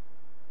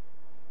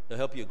 They'll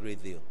help you a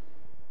great deal.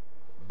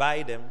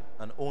 Buy them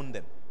and own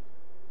them.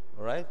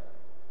 All right?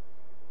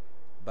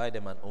 Buy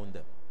them and own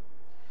them.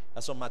 There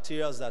are some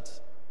materials that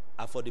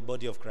are for the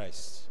body of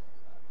Christ,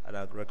 and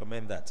I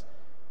recommend that.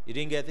 You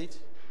didn't get it?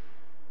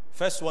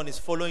 First one is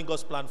Following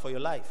God's Plan for Your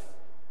Life.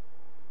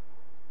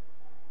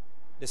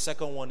 The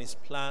second one is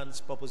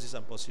Plans, Purposes,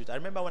 and Pursuits. I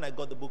remember when I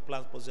got the book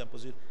Plans, Purposes, and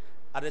Pursuits.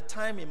 At the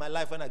time in my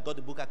life when I got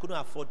the book, I couldn't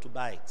afford to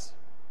buy it.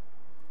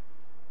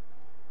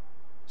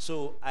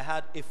 So I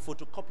had a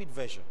photocopied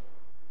version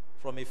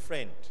from a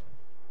friend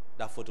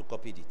that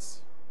photocopied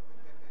it.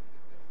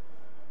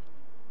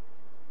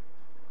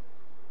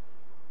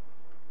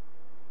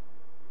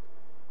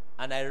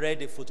 And I read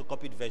the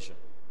photocopied version.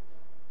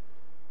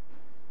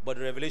 But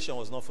the revelation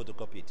was not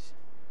photocopied.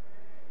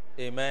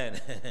 Amen.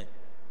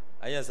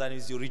 I understand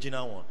it's the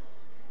original one.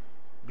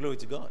 Glory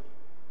to God.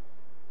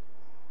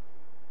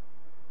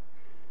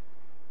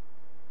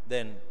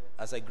 Then,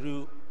 as I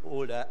grew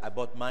older, I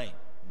bought mine,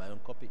 my own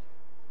copy.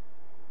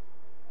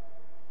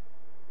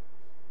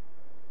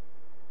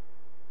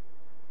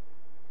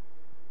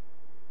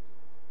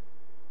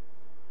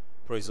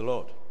 Praise the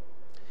Lord.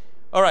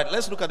 All right,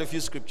 let's look at a few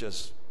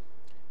scriptures.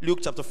 Luke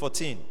chapter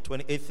 14,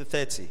 28 to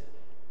 30.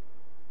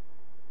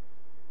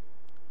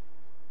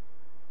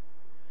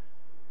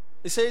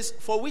 It says,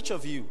 for which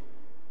of you?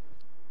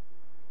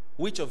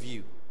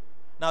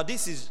 Now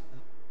this is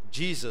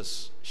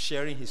Jesus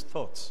sharing his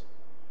thoughts.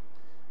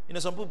 You know,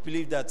 some people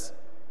believe that,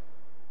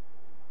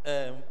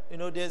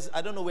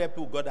 I don't know where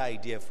people got the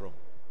idea from.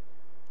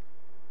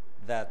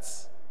 That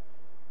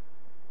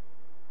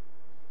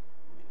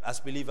as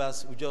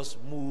believers, we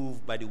just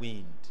move by the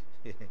wind.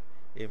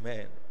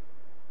 Amen.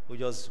 We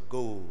just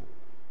go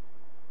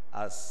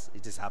as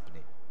it is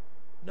happening.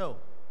 No.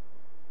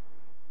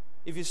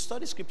 If you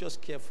study scriptures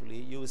carefully,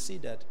 you will see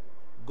that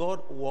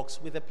God works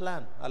with a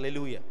plan.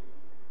 Hallelujah.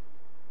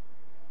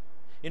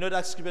 You know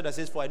that scripture that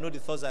says, for I know the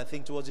thoughts I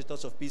think towards the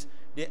thoughts of peace.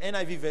 The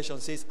NIV version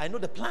says, I know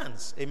the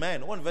plans.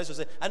 Amen. One version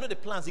says, I know the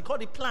plans. He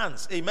called it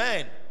plans.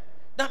 Amen.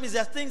 That means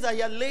there are things that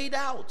he had laid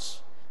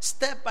out,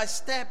 step by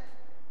step.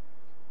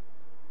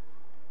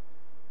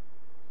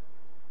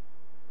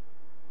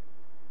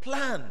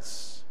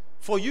 Plans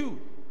for you.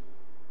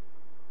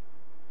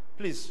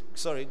 Please,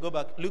 go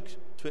back. Luke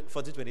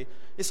 14:20.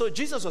 So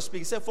Jesus was speaking.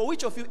 He said, for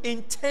which of you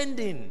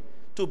intending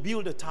to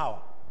build a tower?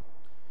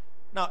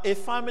 Now, a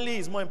family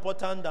is more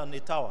important than a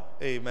tower.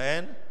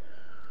 Amen.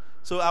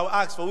 So I'll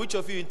ask, for which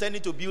of you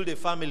intending to build a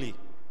family?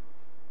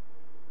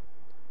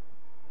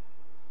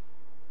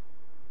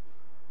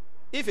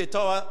 If a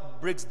tower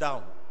breaks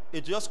down,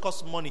 it just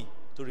costs money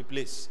to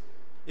replace.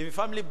 If a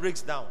family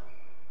breaks down,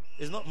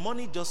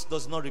 money just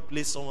does not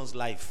replace someone's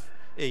life.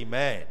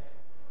 Amen.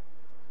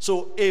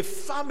 So a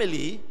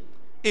family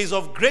is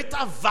of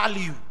greater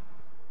value.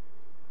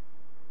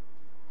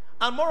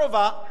 And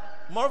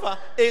moreover,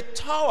 a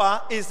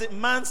tower is a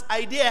man's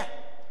idea,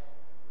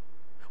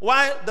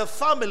 while the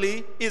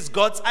family is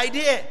God's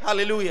idea.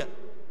 Hallelujah.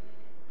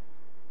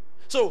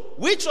 So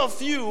which of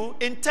you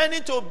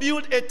intending to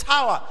build a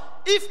tower?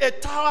 If a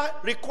tower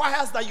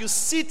requires that you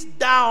sit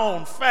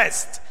down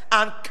first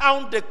and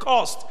count the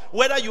cost,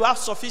 whether you have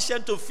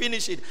sufficient to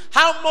finish it,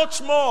 how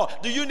much more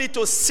do you need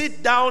to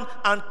sit down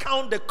and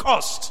count the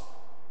cost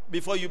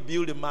before you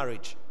build a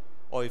marriage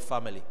or a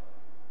family?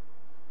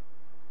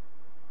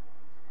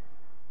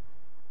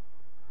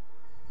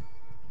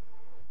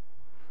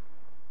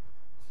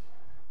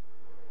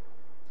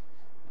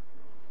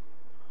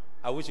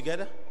 Are we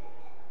together?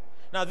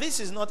 Now, this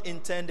is not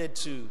intended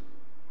to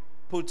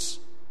puts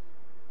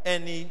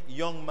any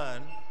young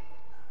man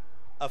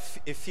a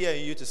fear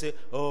in you to say,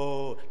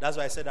 oh, that's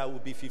why I said I will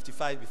be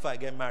 55 before I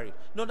get married.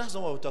 No, that's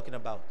not what we're talking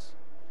about.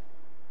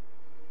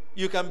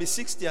 You can be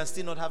 60 and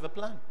still not have a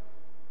plan.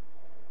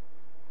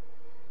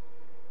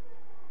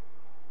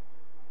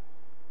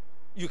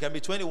 You can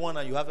be 21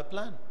 and you have a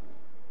plan.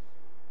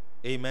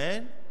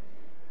 Amen.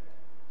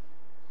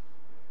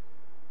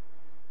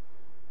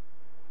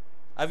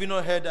 Have you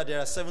not heard that there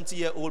are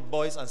 70-year-old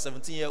boys and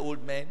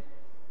 17-year-old men?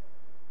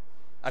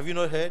 Have you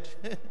not heard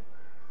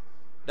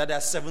that there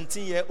are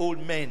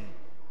 17-year-old men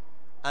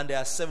and there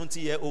are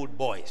 70-year-old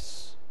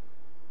boys?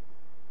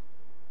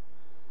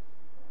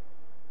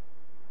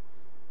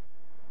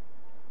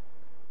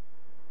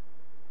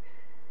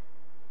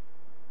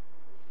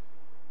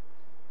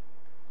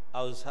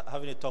 I was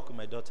having a talk with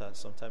my daughter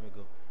some time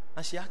ago,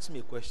 and she asked me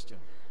a question.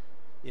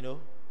 You know,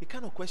 the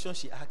kind of question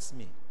she asked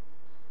me.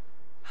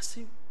 I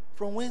said,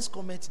 from whence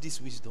cometh this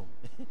wisdom?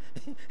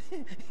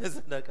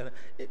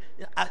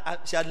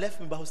 She had left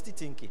me, but I was still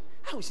thinking,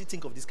 how will she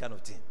think of this kind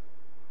of thing?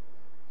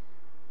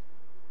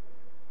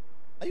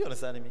 Are you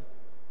understanding me?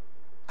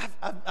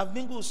 I've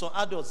mingled with some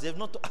adults. They have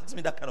not asked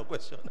me that kind of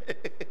question.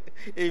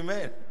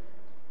 Amen.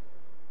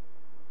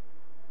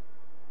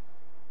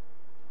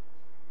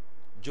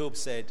 Job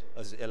said,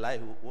 as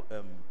Elihu,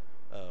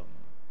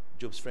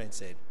 Job's friend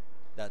said,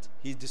 that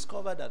he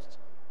discovered that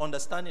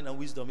understanding and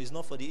wisdom is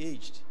not for the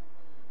aged.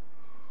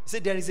 He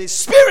said, there is a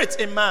spirit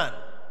in man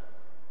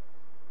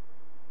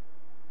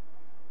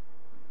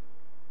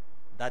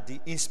that the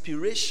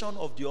inspiration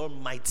of the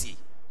Almighty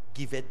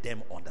giveth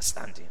them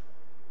understanding.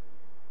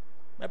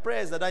 My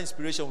prayer is that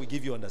inspiration will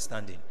give you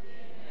understanding.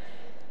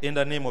 In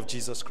the name of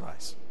Jesus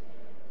Christ.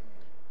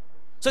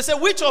 So he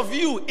said, which of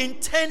you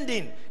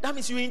intending, that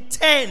means you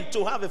intend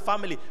to have a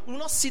family, will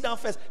not sit down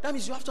first. That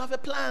means you have to have a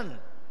plan.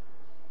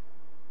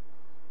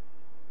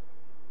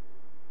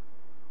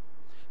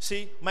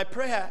 See, my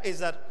prayer is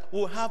that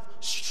we'll have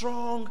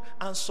strong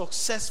and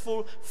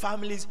successful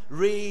families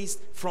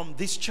raised from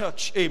this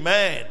church.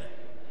 Amen.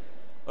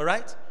 All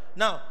right?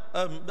 Now,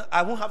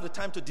 I won't have the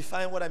time to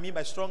define what I mean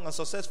by strong and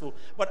successful,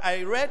 but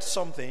I read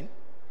something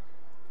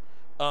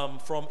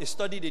from a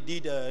study they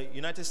did,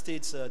 United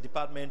States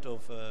Department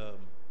of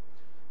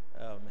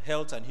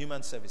Health and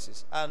Human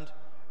Services. And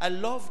I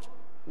loved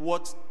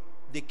what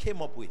they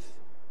came up with.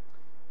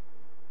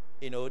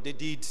 You know, they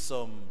did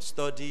some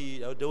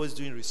study, they was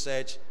doing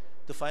research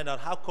to find out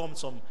how come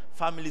some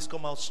families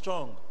come out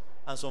strong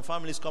and some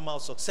families come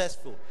out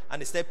successful,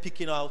 and they start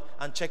picking out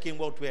and checking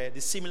what were the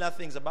similar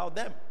things about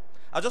them.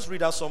 I'll just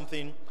read out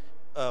something,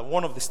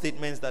 one of the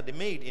statements that they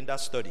made in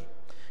that study.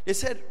 They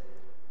said,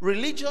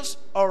 religious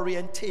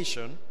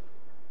orientation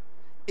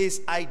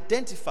is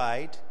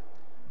identified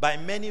by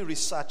many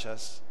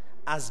researchers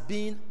as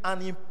being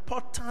an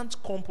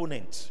important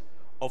component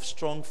of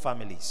strong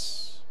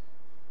families.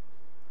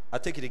 I'll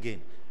take it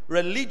again.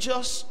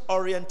 Religious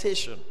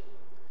orientation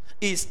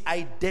is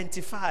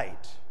identified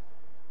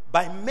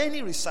by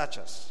many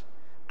researchers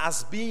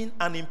as being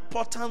an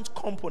important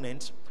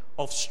component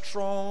of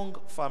strong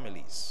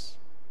families.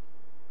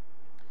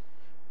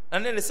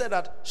 And then they said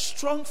that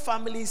strong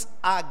families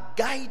are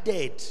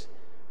guided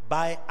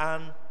by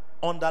an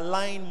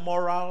underlying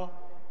moral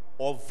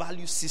or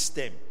value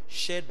system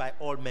shared by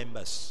all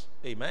members.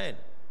 Amen.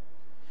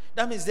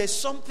 That means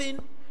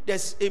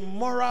there's a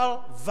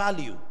moral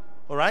value,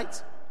 all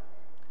right,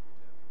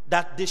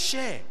 that they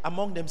share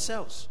among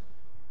themselves,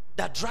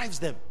 that drives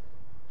them.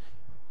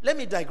 Let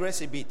me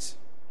digress a bit.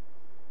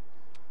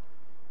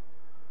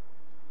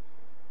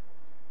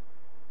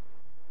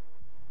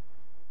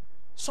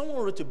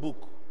 Someone wrote a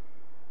book.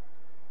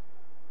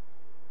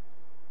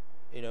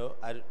 You know,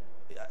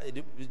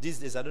 these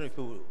days I don't know if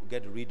people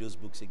get to read those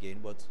books again,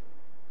 but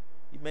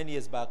many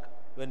years back,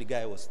 when the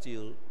guy was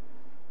still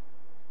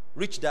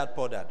Rich Dad,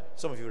 Poor Dad.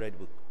 Some of you read the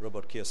book,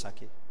 Robert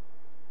Kiyosaki.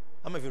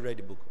 How many of you read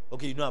the book?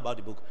 Okay, you know about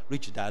the book,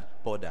 Rich Dad,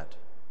 Poor Dad.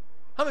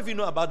 How many of you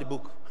know about the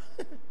book?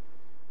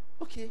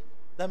 Okay,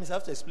 that means I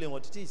have to explain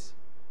what it is.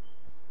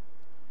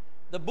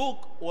 The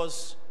book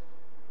was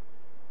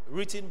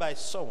written by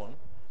someone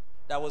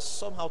that was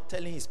somehow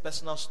telling his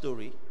personal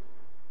story,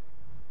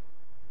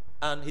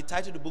 and he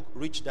titled the book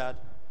Rich Dad,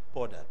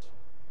 Poor Dad.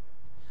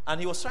 And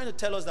he was trying to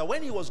tell us that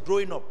when he was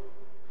growing up,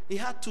 he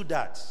had two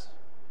dads.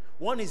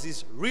 One is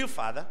his real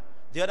father,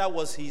 the other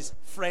was his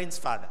friend's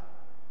father.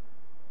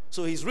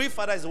 So his real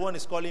father is the one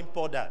he's calling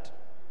Poor Dad.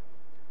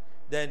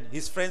 Then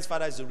his friend's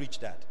father is the Rich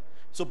Dad.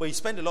 So, but he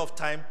spent a lot of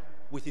time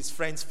with his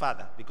friend's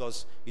father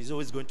because he's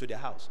always going to their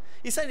house.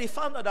 He said he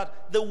found out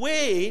that the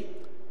way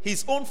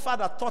his own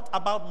father thought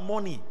about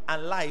money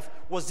and life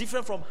was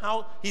different from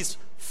how his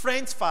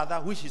friend's father,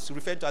 which is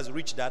referred to as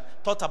Rich Dad,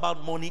 thought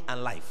about money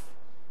and life.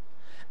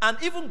 And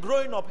even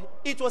growing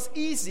up, it was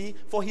easy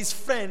for his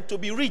friend to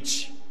be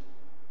rich.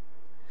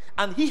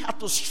 And he had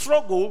to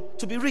struggle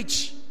to be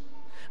rich.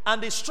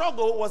 And the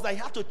struggle was that he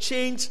had to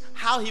change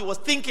how he was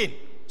thinking.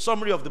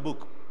 Summary of the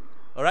book.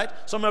 All right?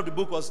 Summary of the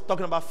book was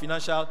talking about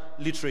financial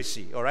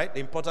literacy. All right? The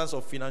importance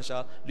of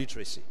financial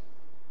literacy.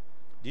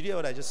 Did you hear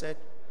what I just said?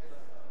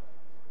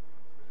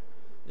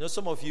 You know,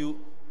 some of you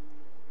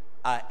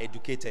are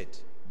educated,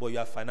 but you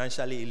are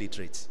financially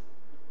illiterate.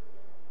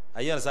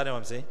 Are you understanding what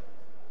I'm saying?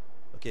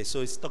 Okay,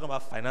 so it's talking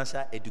about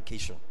financial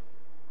education.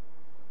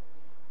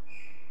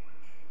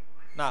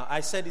 Now, I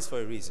said this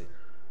for a reason,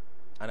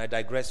 and I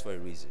digress for a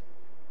reason.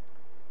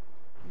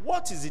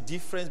 What is the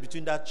difference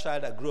between that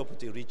child that grew up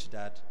with a rich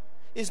dad?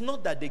 It's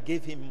not that they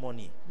gave him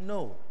money.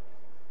 No.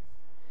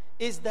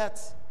 It's that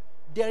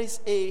there is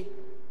a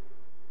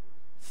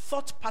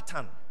thought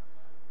pattern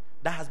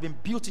that has been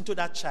built into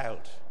that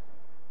child.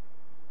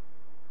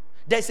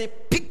 There's a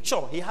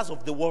picture he has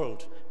of the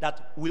world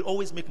that will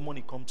always make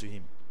money come to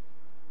him.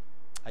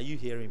 Are you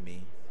hearing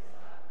me?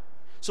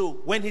 So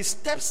when he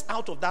steps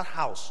out of that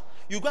house,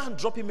 you go and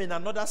drop him in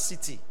another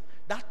city.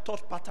 That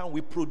thought pattern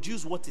will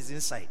produce what is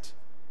inside.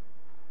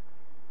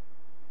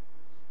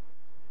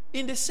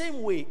 In the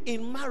same way,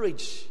 in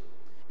marriage,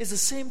 it's the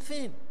same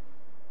thing.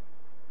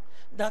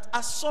 That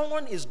as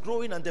someone is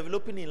growing and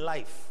developing in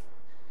life,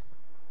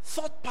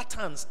 thought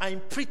patterns are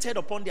imprinted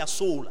upon their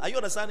soul. Are you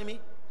understanding me?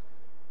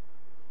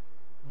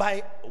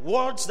 By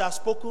words that are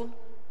spoken,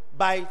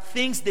 by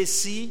things they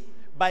see,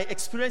 by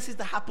experiences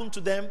that happen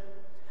to them,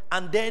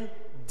 and then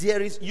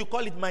there is, you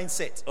call it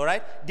mindset, all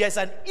right? There's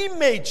an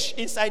image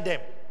inside them.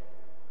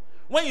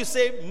 When you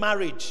say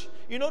marriage,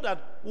 you know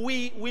that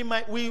we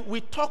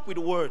talk with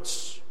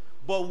words,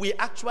 but we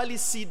actually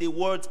see the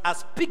words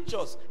as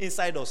pictures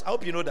inside us. I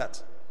hope you know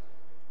that.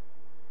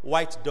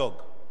 White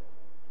dog.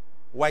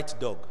 White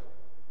dog.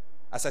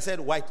 As I said,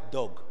 white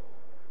dog.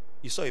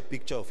 You saw a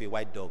picture of a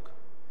white dog.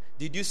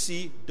 Did you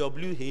see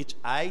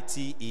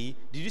W-H-I-T-E?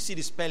 Did you see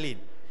the spelling?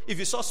 If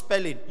you saw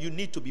spelling, you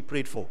need to be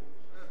prayed for.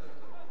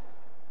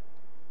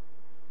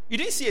 You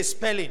didn't see a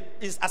spelling.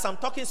 As I'm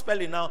talking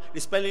spelling now,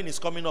 the spelling is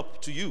coming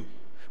up to you.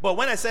 But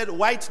when I said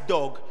white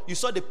dog, you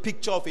saw the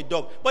picture of a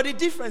dog. But the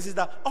difference is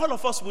that all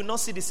of us will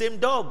not see the same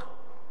dog.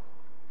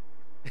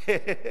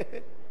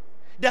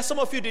 There are some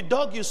of you, the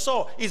dog you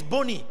saw is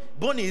bony.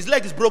 Bony, his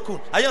leg is broken.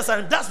 Are you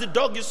understand? That's the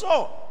dog you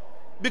saw.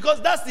 Because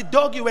that's the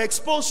dog you were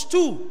exposed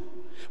to.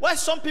 While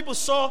some people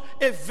saw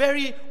a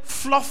very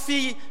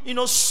fluffy,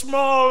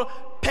 small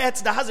pet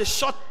that has a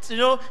short,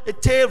 a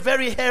tail,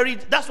 very hairy.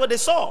 That's what they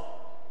saw.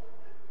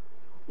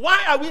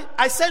 Why are we,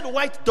 I said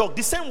white dog,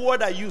 the same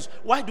word I use.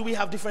 Why do we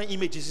have different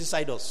images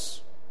inside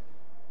us?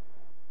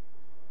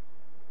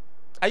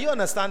 Are you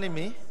understanding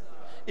me?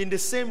 In the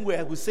same way,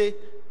 I would say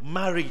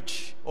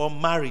marriage or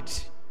married.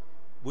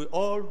 We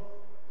all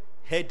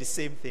heard the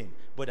same thing,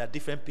 but there are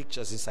different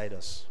pictures inside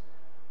us.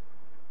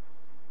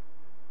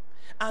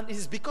 And it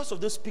is because of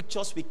those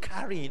pictures we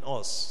carry in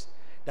us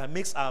that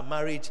makes our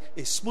marriage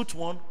a smooth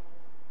one,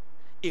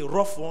 a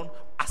rough one,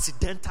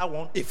 accidental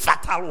one, a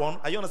fatal one.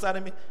 Are you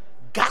understanding me?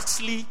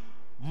 Ghastly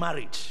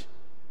marriage.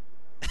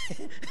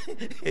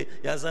 You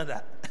understand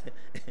that?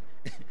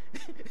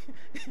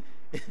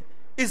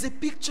 It's a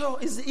picture,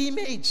 it's the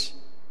image.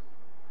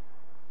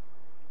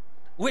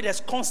 Where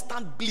there's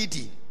constant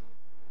bleeding.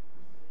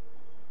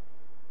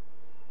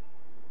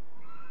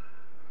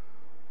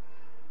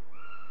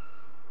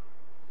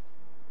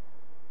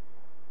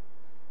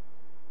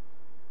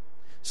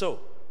 So,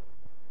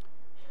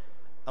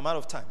 I'm out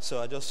of time,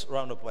 so I'll just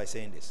round up by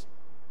saying this.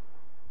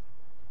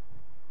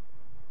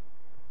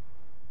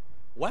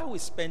 Why we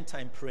spend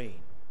time praying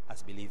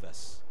as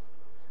believers?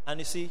 And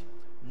you see,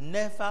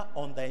 never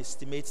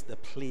underestimate the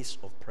place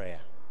of prayer.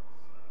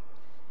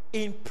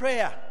 In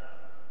prayer,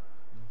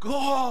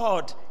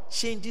 God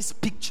changes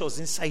pictures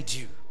inside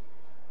you.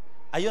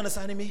 Are you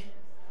understanding me?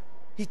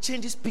 He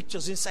changes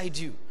pictures inside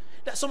you.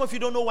 That some of you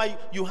don't know why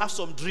you have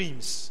some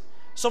dreams.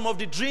 Some of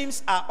the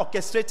dreams are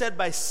orchestrated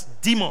by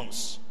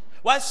demons,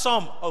 while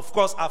some, of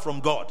course, are from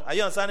God. Are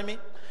you understanding me?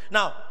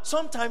 Now,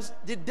 sometimes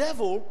the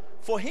devil,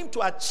 for him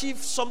to achieve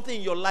something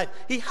in your life,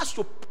 he has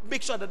to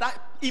make sure that that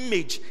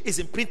image is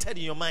imprinted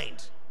in your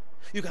mind.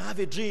 You can have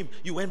a dream,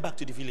 you went back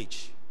to the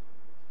village.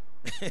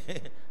 Are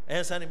you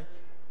understanding me?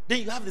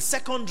 Then you have the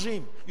second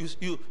dream,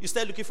 you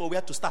start looking for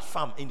where to start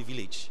farm in the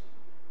village.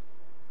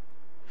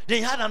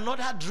 Then you had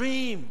another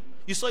dream,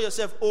 you saw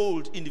yourself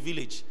old in the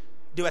village.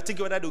 They were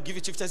thinking whether they'll give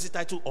you chieftaincy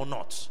title or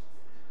not.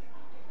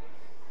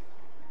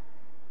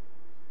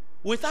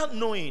 Without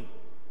knowing,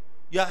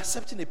 you are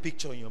accepting a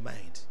picture in your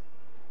mind.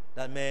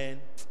 That,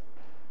 man,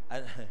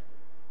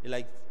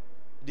 like,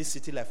 this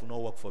city life will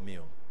not work for me.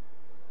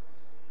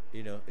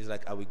 It's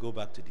like I will go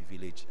back to the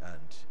village, and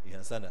you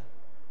understand that?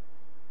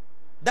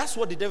 That's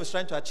what the devil is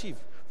trying to achieve.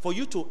 For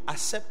you to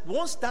accept,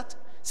 once that,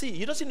 see,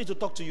 he doesn't need to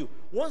talk to you.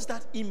 Once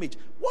that image,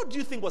 what do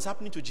you think was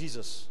happening to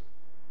Jesus?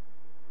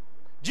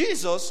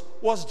 Jesus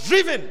was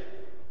driven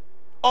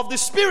of the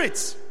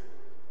Spirit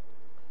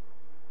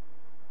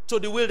to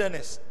the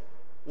wilderness.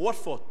 What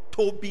for?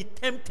 To be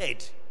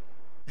tempted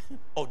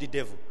of the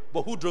devil.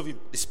 But who drove him?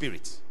 The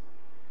Spirit.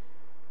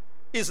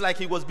 It's like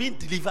he was being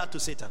delivered to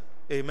Satan.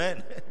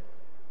 Amen.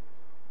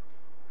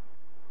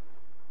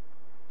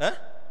 Huh?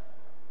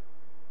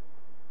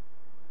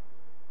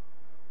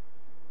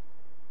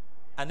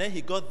 And then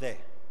he got there.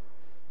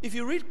 If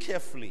you read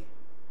carefully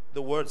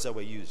the words that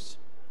were used,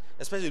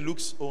 especially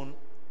Luke's own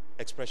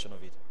expression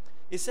of it,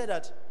 He said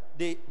that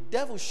the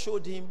devil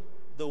showed him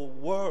the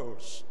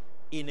worlds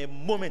in a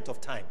moment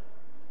of time.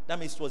 That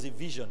means it was a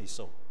vision he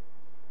saw.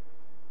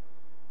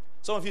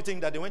 Some of you think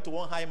that they went to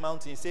one high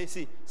mountain. Say,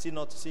 see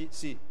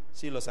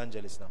Los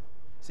Angeles now.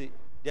 See,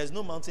 there's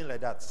no mountain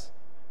like that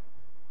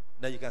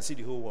you can see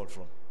the whole world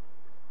from.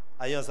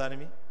 Are you understanding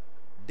me?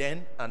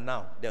 Then and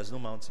now, there's no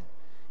mountain.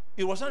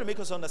 He was trying to make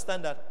us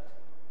understand that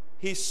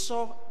he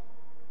saw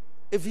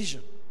a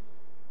vision.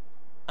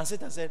 And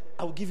Satan said,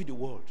 I will give you the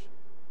world.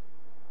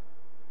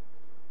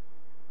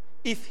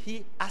 If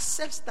he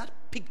accepts that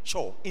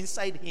picture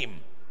inside him,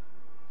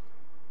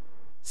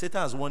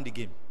 Satan has won the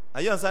game.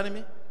 Are you understanding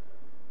me?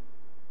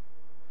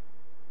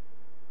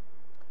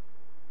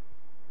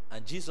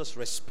 And Jesus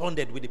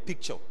responded with the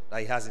picture that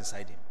he has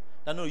inside him.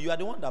 Now, no, you are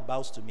the one that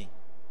bows to me.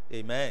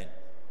 Amen.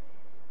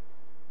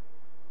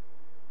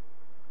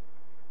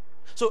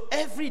 So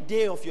every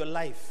day of your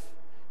life,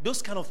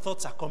 those kind of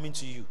thoughts are coming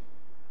to you.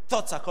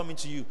 Thoughts are coming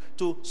to you.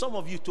 To some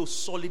of you, to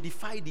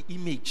solidify the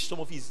image. Some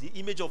of you, it's the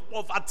image of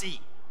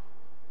poverty.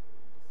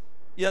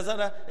 You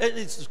understand that?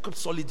 It's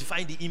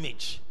solidifying the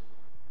image.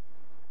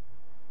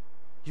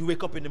 You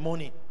wake up in the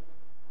morning,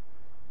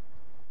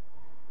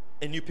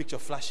 a new picture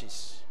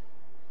flashes.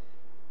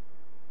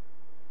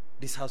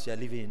 This house you are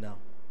living in now.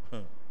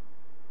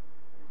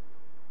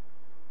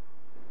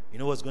 You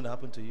know what's going to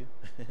happen to you?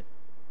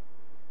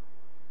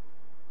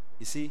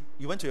 You see,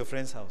 you went to your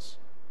friend's house.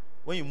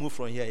 When you move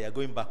from here, you are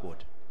going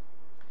backward.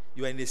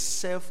 You are in a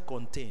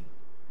self-contained.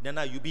 Then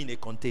now you be in a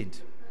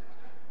contained.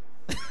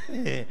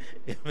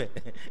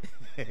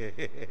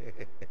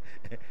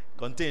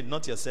 Contained,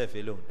 not yourself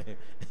alone.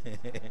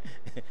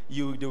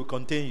 They will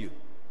contain you.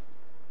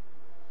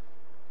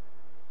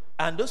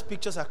 And those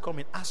pictures are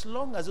coming. As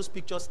long as those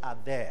pictures are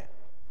there,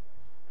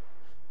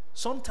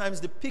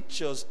 sometimes the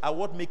pictures are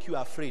what make you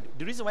afraid.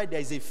 The reason why there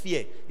is a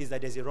fear is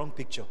that there's a wrong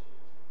picture.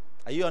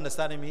 Are you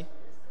understanding me?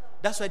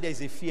 That's why there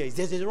is a fear.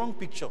 There's a wrong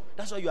picture.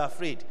 That's why you are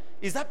afraid.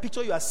 It's that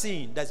picture you are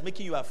seeing that's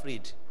making you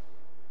afraid.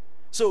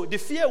 So the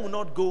fear will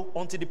not go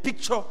until the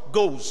picture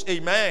goes.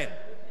 Amen.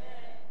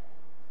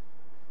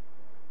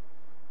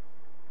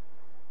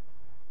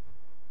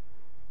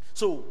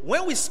 So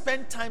when we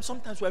spend time,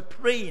 sometimes we're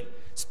praying,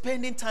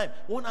 spending time,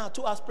 1 hour,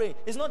 2 hours praying.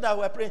 It's not that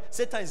we're praying,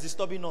 Satan is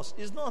disturbing us.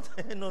 It's not.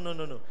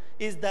 No.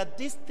 It's that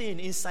this thing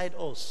inside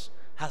us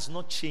has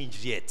not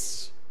changed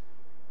yet.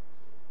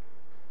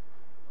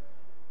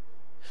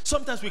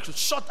 Sometimes we could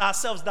shut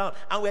ourselves down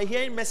and we're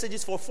hearing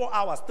messages for 4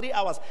 hours, 3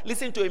 hours,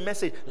 listening to a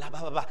message, la ba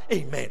ba ba,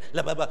 amen,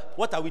 la ba ba.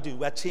 What are we doing?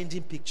 We're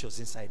changing pictures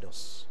inside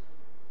us.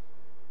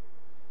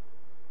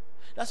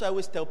 That's why I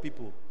always tell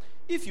people,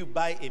 if you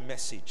buy a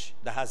message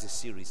that has a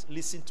series,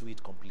 listen to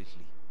it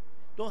completely.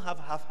 Don't have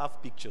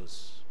half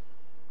pictures.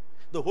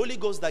 The Holy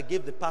Ghost that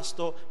gave the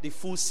pastor the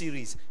full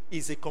series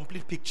is a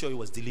complete picture he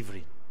was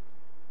delivering.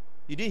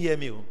 You didn't hear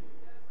me? Oh?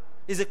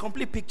 It's a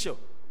complete picture.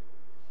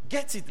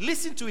 Get it.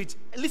 Listen to it.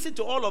 Listen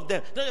to all of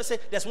them. Don't just say,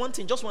 there's one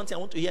thing, just one thing I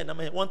want to hear.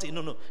 One thing,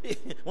 no.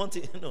 One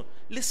thing, no.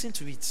 Listen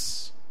to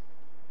it.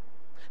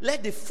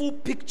 Let the full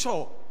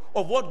picture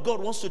of what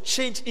God wants to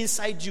change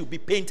inside you be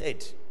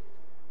painted.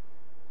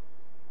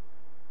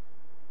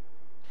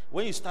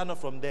 When you stand up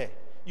from there,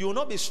 you will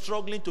not be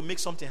struggling to make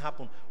something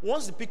happen.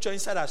 Once the picture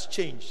inside has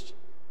changed,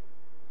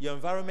 your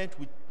environment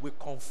will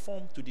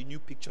conform to the new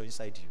picture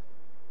inside you.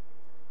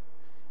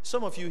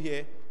 Some of you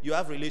here, you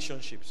have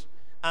relationships.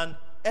 And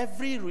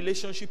every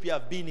relationship you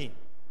have been in,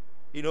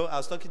 I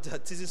was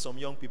teasing some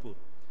young people.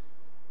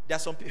 There are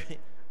some people,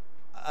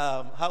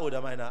 how old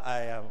am I now? I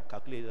am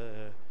calculating.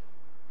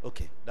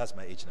 Okay, that's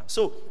my age now.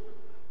 So,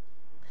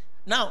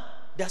 now,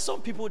 there are some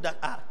people that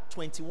are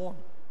 21.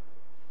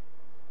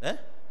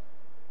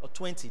 Or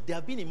 20. They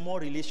have been in more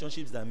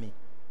relationships than me.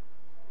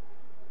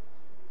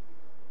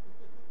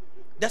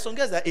 There are some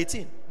guys that are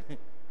 18.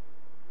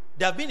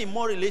 They have been in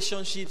more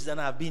relationships than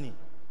I have been in.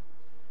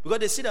 Because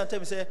they sit down and tell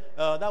me, say,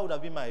 that would have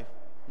been my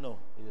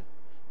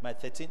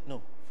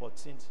 13th,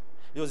 14th.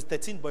 It was the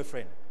 13th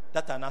boyfriend.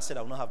 That time I said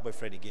I will not have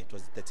boyfriend again. It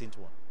was the 13th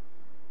one.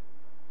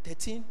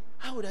 13?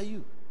 How old are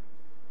you?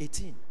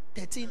 18.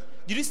 13?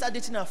 Did you start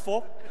dating at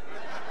 4?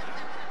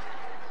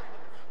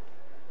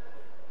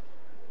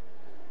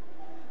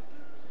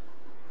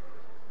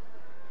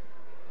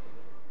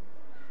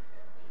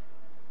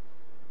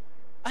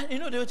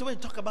 And the way you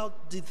talk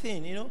about the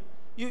thing,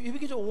 you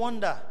begin to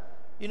wonder,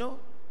 you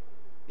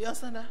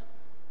understand that?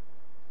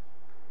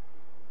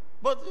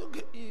 But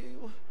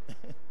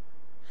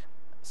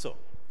so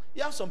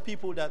you have some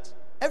people that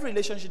every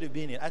relationship they've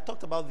been in. I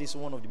talked about this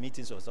in one of the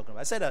meetings I was talking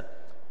about. I said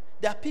that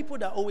there are people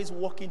that always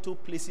walk into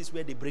places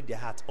where they break their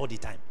heart all the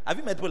time. Have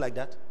you met people like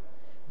that?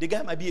 The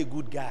guy might be a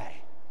good guy,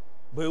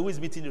 but always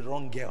meeting the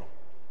wrong girl.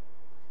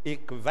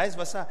 Vice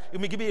versa. It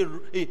may be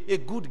a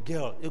good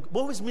girl, but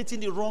always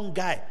meeting the wrong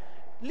guy.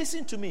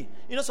 Listen to me.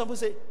 Some people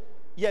say,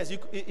 yes,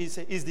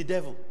 it's the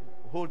devil.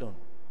 Hold on.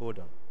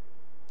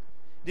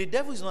 The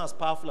devil is not as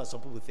powerful as some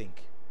people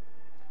think.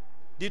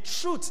 The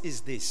truth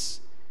is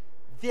this.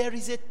 There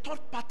is a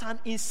thought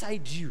pattern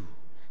inside you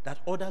that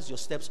orders your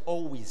steps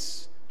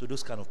always to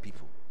those kind of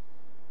people.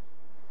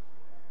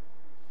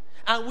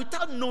 And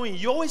without knowing,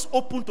 you're always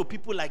open to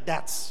people like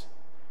that.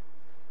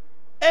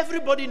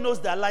 Everybody knows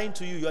they're lying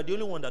to you. You are the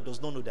only one that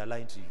does not know they're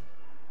lying to you.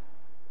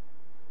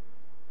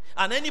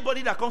 And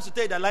anybody that comes to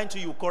tell you they're lying to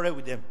you, you quarrel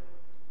with them.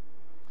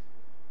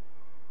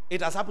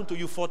 It has happened to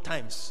you 4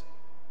 times.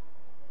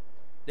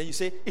 Then you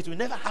say, it will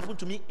never happen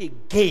to me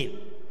again.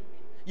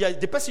 Yeah,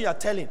 the person you are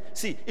telling,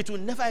 see, it will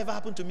never ever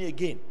happen to me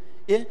again.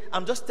 Yeah?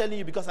 I'm just telling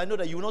you because I know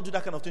that you will not do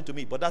that kind of thing to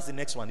me. But that's the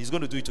next one. He's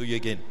going to do it to you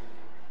again.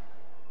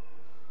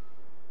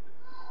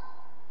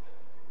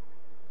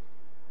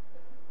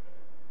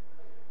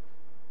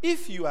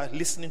 If you are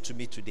listening to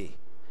me today,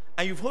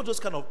 and you've heard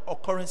those kind of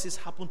occurrences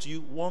happen to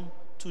you 1,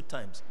 2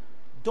 times,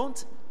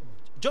 don't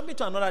jump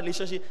into another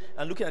relationship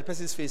and looking at the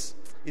person's face.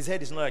 His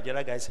head is not like the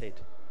other guy's head.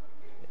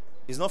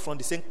 He's not from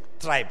the same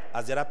tribe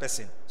as the other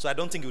person. So I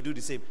don't think he'll do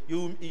the same.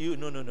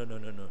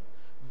 No.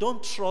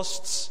 Don't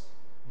trust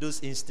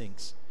those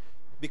instincts.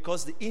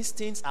 Because the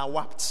instincts are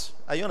warped.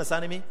 Are you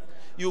understanding me?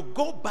 You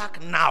go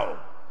back now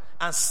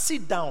and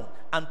sit down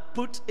and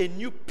put a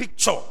new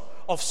picture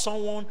of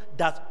someone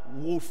that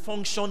will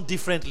function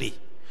differently.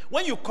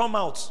 When you come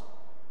out,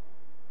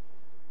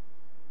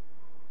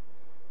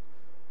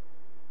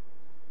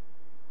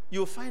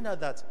 you'll find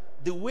out that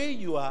the way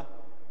you are,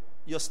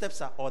 your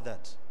steps are ordered,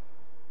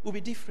 will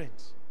be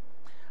different.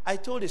 I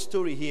told a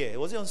story here.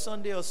 Was it on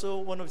Sunday or so,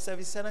 one of the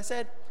services? And I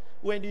said,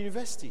 we're in the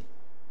university.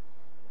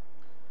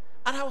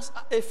 And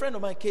a friend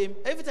of mine came.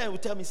 Every time he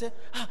would tell me, say,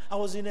 I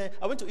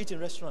went to eat in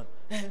a restaurant.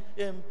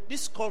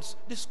 These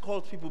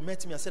cult people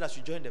met me and said I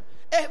should join them.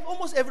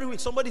 Almost every week,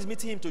 somebody's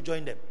meeting him to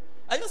join them.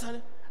 And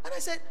I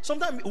said,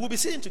 sometimes we'll be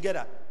sitting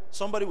together.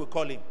 Somebody will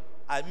call him.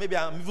 Maybe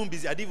I'm even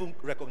busy. I didn't even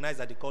recognize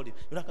that they called him.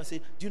 I can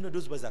say, do you know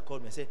those boys that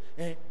called me? I say,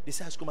 they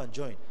say I should come and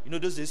join. You know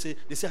those they say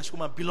I should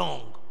come and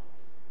belong.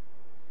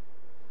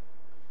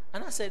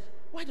 And I said,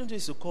 why don't you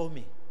used to call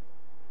me?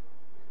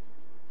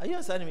 Are you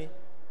understanding me?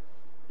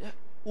 Yeah.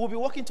 We'll be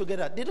working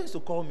together. They don't used to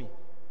call me.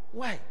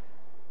 Why?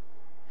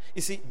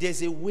 You see,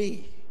 there's a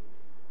way.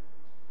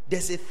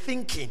 There's a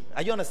thinking.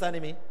 Are you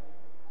understanding me?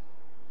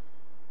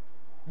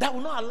 That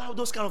will not allow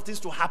those kind of things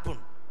to happen.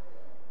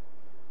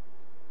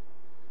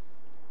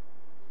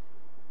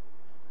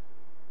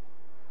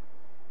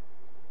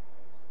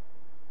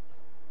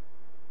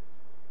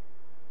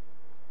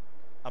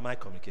 Am I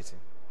communicating?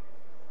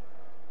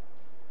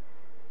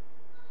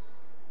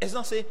 It's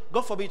not saying,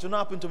 God forbid it will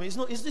not happen to me.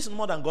 This is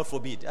more than God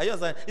forbid. Are you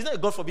understand? It's not a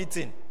God forbid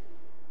thing.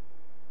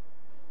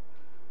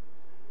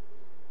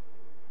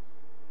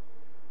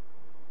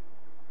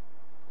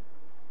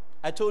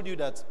 I told you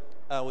that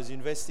I was in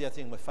university, I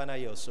think my final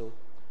year or so.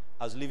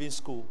 I was leaving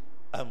school.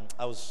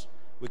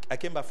 I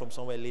came back from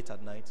somewhere late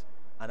at night,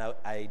 and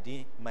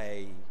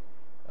my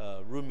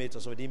roommate or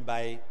somebody didn't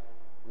buy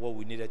what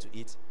we needed to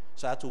eat.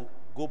 So I had to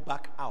go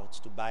back out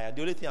to buy. And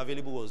the only thing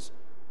available was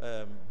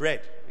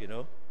bread, you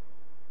know.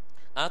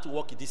 I had to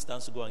walk a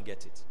distance to go and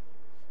get it.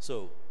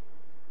 So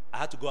I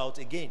had to go out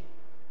again.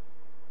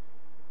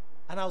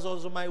 And I was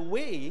on my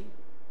way.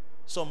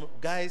 Some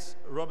guys,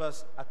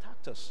 robbers,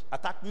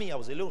 attacked me. I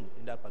was alone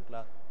in that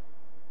particular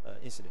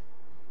incident.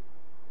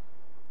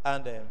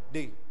 And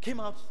they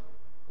came out.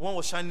 One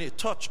was shining a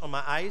torch on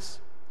my eyes,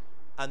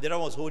 and the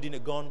other was holding a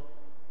gun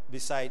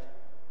beside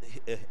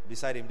him.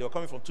 They were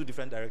coming from 2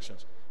 different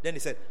directions. Then he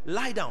said,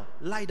 lie down.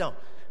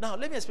 Now,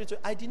 let me explain to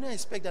you. I did not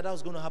expect that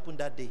was going to happen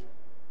that day.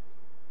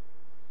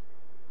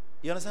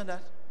 You understand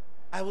that?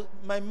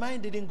 My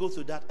mind didn't go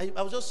through that.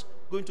 I was just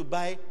going to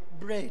buy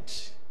bread.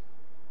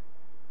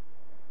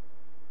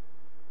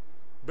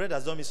 Bread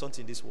has done me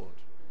something in this world.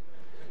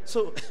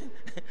 So,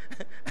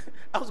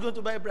 I was going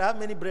to buy bread. I have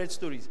many bread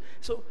stories.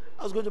 So,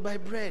 I was going to buy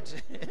bread.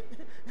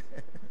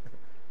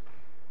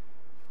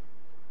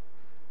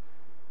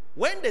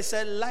 When they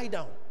said, lie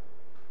down,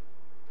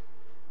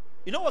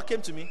 you know what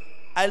came to me?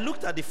 I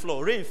looked at the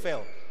floor. Rain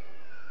fell.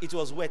 It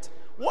was wet.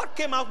 What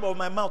came out of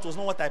my mouth was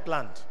not what I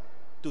planned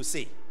to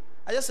say.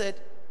 I just said,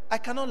 I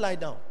cannot lie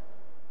down.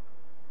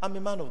 I'm a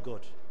man of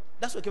God.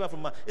 That's what came out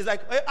from my mouth. It's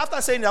like, after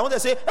saying that, I want to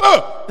say,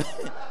 oh!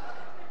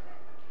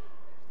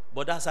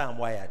 But that's how I'm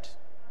wired.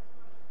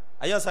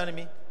 Are you understanding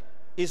me?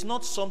 It's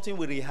not something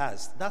we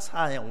rehearsed. That's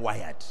how I am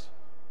wired.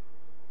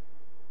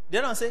 Did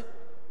you know what I say?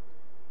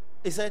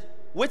 He said,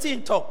 wait till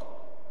he talk.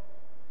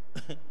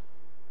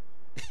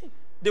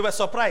 They were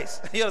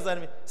surprised. You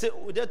understand me? Say,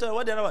 what the other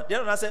one? The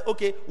other one said,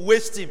 okay,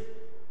 waste him.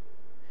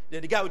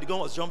 Then the guy with the gun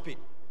was jumping.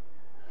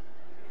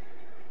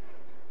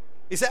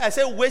 He said, I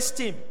said, waste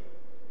him.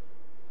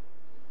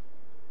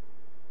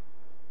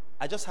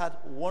 I just had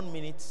 1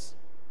 minute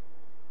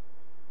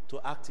to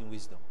act in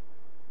wisdom.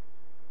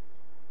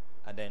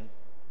 And then,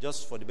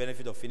 just for the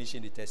benefit of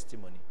finishing the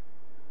testimony,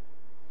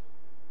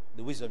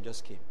 the wisdom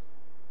just came.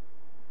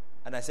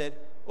 And I said,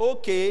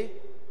 okay,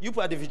 you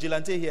put the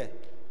vigilante here.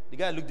 The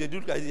guy looked at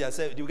it. I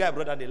said, the guy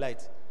brought down the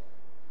light.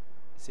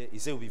 He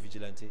said, we'll be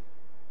vigilante.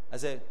 I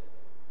said,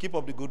 keep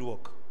up the good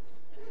work.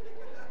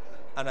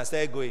 And I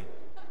started going.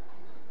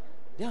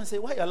 Then I said,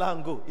 why you allow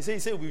him go? He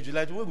said, we'll be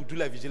vigilante. We will do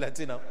like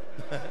vigilante now.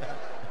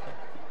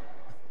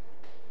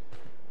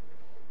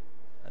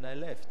 And I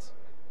left.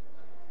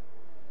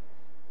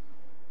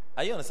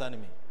 Are you understanding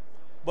me?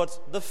 But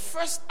the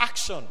first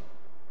action,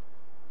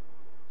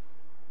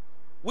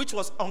 which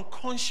was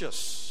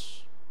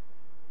unconscious,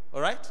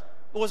 all right?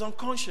 It was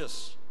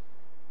unconscious.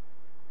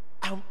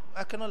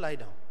 I cannot lie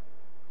down.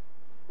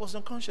 It was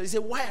unconscious. It's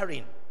a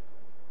wiring.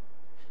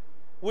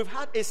 We've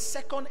had a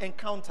second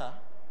encounter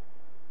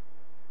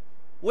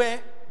where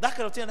that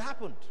kind of thing had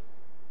happened.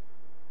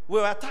 We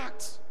were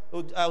attacked.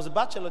 I was a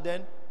bachelor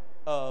then.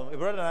 A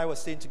brother and I were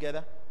staying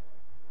together.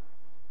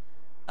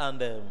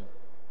 And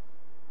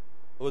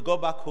we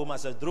got back home.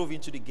 As I drove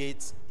into the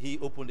gate, he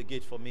opened the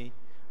gate for me.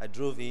 I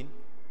drove in.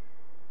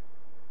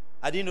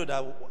 I didn't know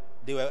that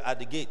they were at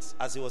the gate.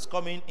 As he was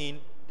coming in,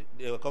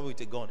 they were coming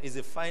with a gun. It's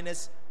the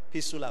finest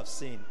pistol I've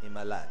seen in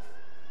my life.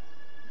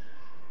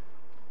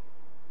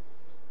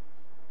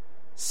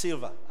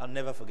 Silver. I'll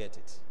never forget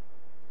it.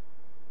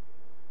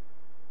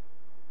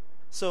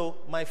 So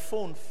my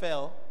phone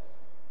fell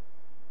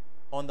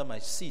under my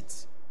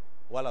seat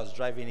while I was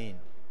driving in.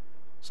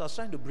 So I was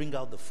trying to bring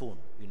out the phone,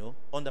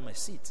 under my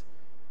seat.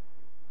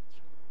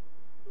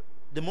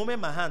 The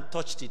moment my hand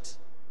touched it,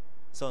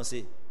 someone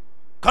said,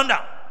 "Come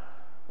down."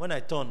 When I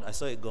turned, I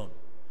saw a gun.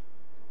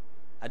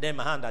 And then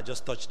my hand had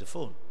just touched the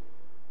phone.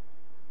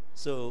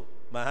 So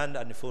my hand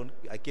and the phone,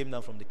 I came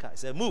down from the car. I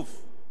said, "Move."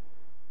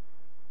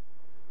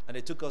 And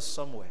they took us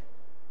somewhere.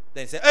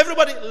 Then he said,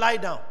 "Everybody lie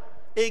down."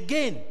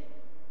 Again,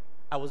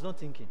 I was not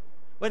thinking.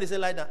 When they said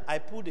lie down, I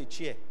pulled a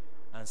chair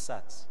and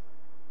sat.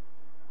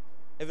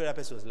 Every other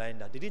person was lying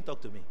down. They didn't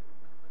talk to me.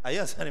 Are you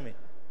understanding me?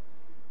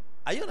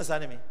 Are you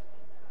understanding me?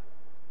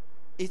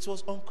 It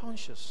was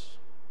unconscious.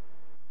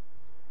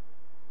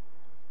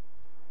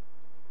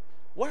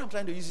 What I'm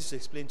trying to use to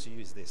explain to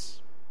you is this.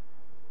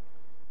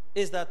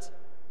 Is that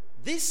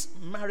this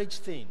marriage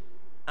thing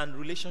and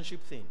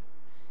relationship thing,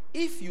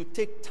 if you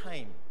take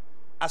time,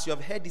 as you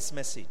have heard this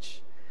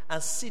message,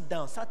 and sit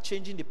down, start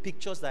changing the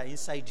pictures that are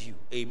inside you.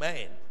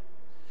 Amen.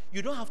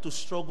 You don't have to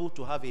struggle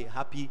to have a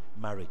happy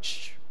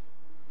marriage.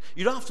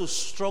 You don't have to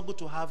struggle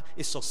to have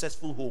a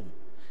successful home.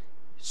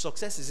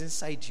 Success is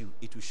inside you.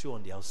 It will show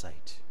on the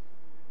outside.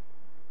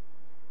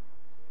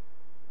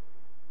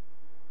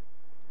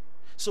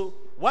 So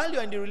while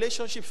you're in the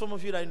relationship, some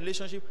of you that are in a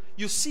relationship,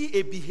 you see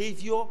a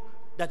behavior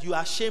that you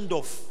are ashamed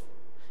of.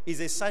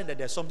 Is a sign that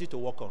there's something to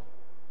work on.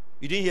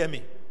 You didn't hear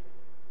me?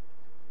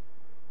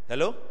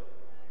 Hello?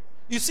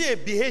 You see a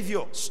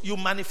behavior you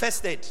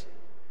manifested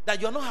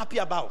that you're not happy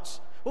about.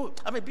 Oh,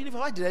 I'm a believer.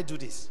 Why did I do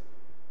this?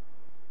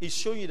 It's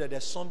showing you that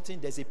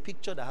there's a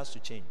picture that has to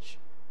change.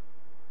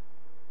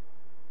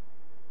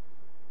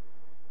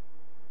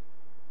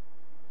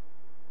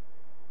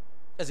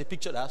 There's a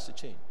picture that has to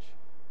change.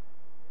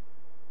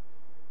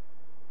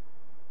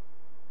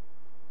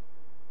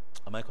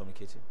 Am I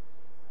communicating?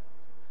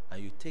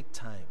 And you take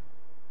time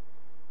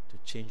to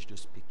change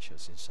those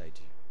pictures inside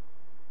you.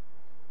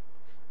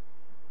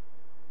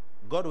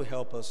 God will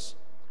help us.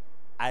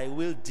 I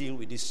will deal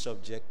with this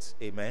subject.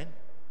 Amen.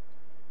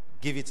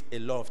 Give it a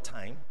lot of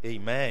time.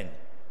 Amen.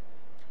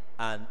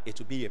 And it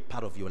will be a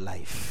part of your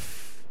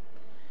life.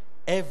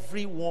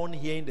 Everyone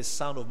hearing the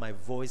sound of my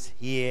voice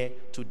here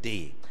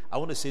today, I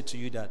want to say to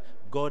you that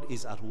God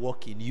is at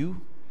work in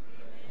you,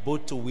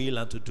 both to will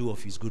and to do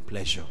of his good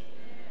pleasure.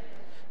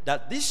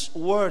 That these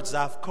words that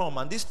have come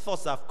and these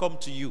thoughts that have come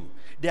to you,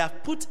 they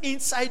have put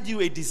inside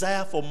you a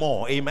desire for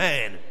more.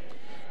 Amen.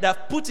 They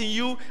have put in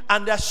you,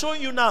 and they are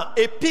showing you now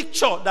a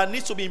picture that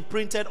needs to be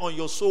imprinted on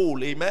your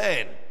soul.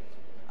 Amen.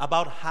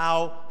 About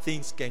how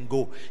things can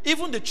go.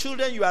 Even the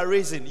children you are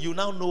raising, you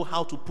now know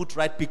how to put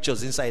right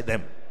pictures inside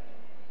them.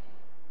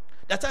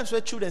 There are times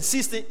where children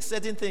see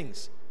certain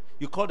things.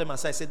 You call them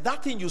aside, say,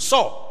 that thing you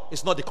saw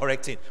is not the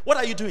correct thing. What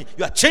are you doing?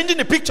 You are changing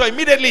the picture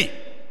immediately.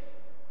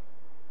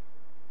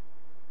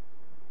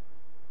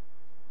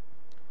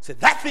 Say,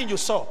 that thing you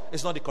saw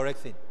is not the correct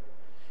thing.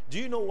 Do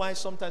you know why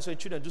sometimes when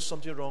children do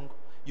something wrong,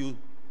 you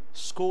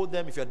scold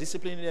them? If you're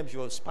disciplining them, if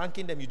you're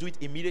spanking them, you do it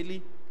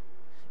immediately?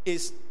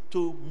 Is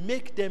to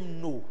make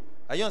them know.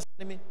 Are you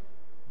understanding me?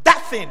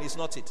 That thing is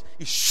not it.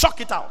 You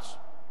shock it out.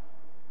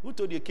 Who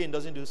told you Cain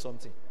doesn't do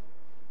something?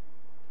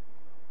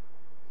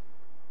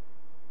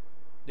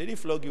 They didn't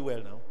flog you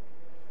well now.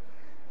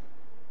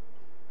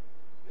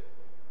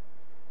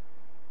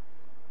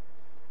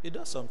 It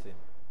does something.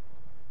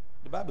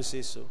 The Bible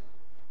says so. It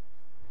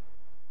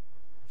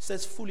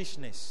says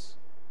foolishness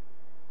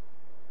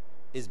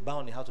is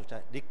bound in the heart of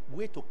child. The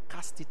way to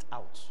cast it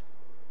out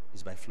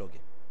is by flogging.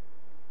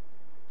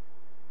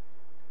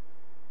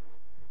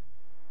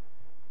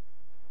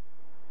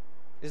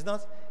 It's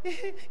not,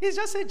 he's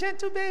just a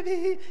gentle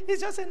baby, he's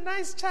just a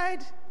nice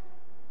child.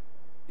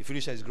 The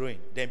foolishness is growing,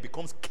 then it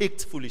becomes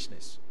caked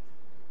foolishness.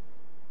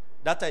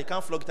 That time you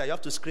can't flog it, you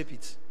have to scrape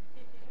it.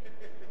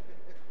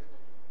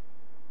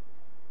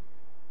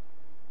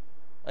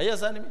 Are you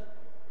understanding me?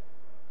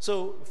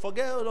 So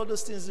forget all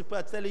those things people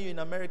are telling you in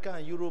America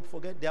and Europe.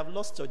 Forget, they have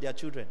lost their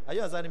children. Are you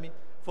understanding me?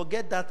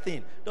 Forget that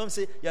thing. Don't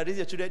say you are raising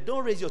your children.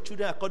 Don't raise your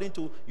children according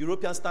to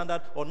European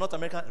standard or North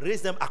American.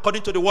 Raise them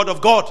according to the word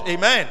of God.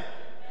 Amen.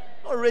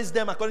 Don't raise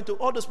them according to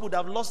all those people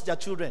that have lost their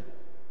children.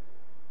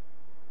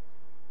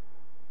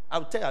 I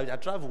will tell you, I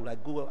travel, I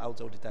go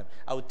out all the time.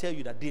 I will tell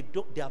you that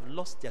they have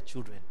lost their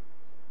children.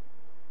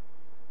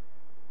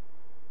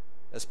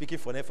 You're speaking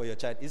phonetics for your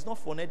child. It's not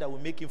phonetics that will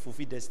make him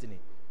fulfill destiny.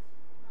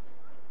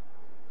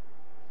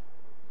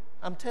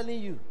 I'm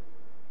telling you.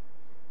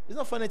 It's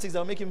not phonetics that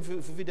will make him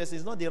fulfill destiny.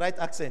 It's not the right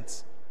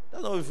accent.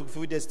 That's not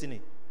fulfill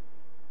destiny.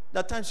 There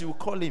are times you will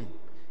call him.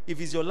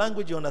 If it's your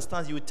language you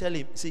understand, you will tell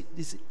him, see,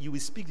 you will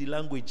speak the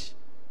language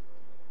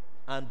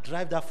and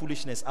drive that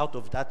foolishness out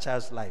of that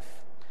child's life.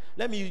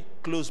 Let me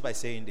close by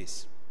saying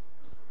this.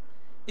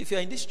 If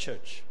you're in this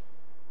church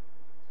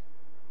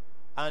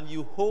and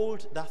you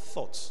hold that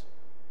thought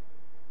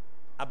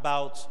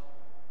about,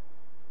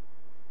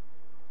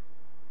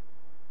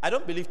 I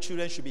don't believe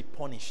children should be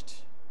punished.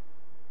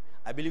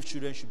 I believe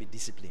children should be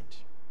disciplined.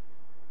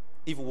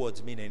 If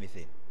words mean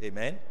anything.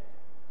 Amen?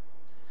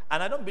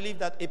 And I don't believe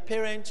that a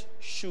parent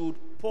should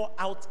pour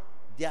out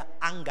their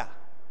anger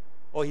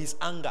or his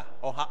anger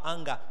or her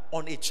anger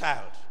on a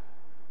child.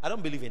 I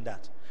don't believe in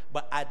that.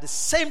 But at the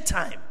same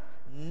time,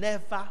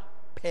 never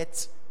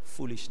pet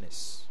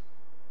foolishness.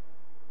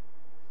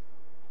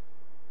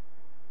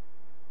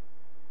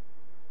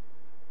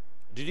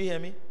 Did you hear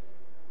me?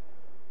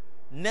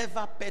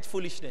 Never pet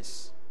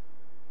foolishness.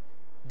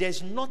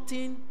 There's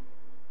nothing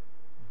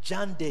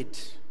gendered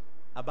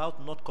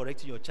about not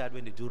correcting your child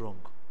when they do wrong.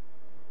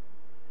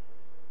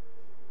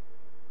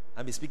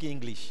 I'm speaking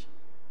English.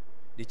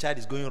 The child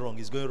is going wrong,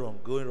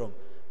 going wrong.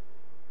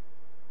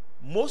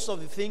 Most of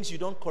the things you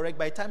don't correct,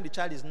 by the time the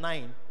child is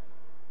 9,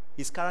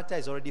 his character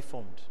is already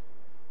formed.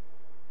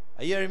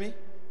 Are you hearing me?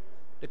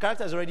 The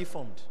character is already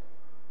formed.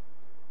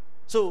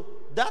 So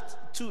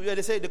that 2,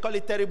 they call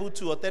it terrible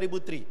 2 or terrible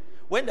 3.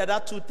 When they're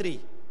that 2, 3,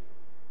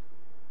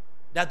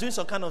 they're doing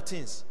some kind of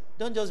things.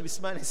 Don't just be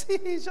smiling. See,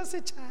 it's just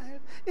a child.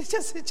 It's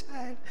just a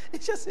child.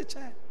 It's just a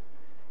child.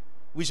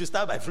 We should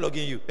start by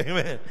flogging you.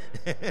 Amen.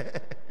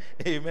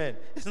 Amen.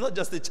 It's not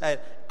just a child.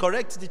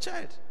 Correct the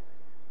child.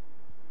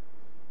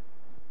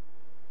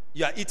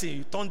 You are eating,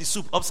 you turn the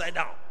soup upside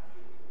down.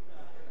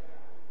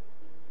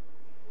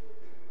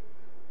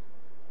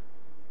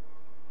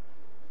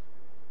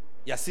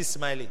 You are still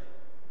smiling.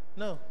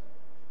 No.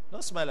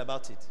 Don't smile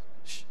about it.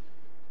 Shh.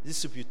 This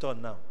soup you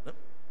turn now.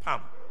 Pam.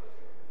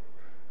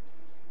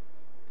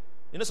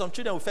 You know, some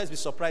children will first be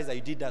surprised that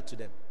you did that to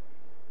them.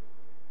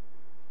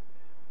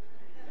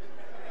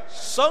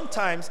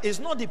 Sometimes it's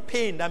not the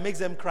pain that makes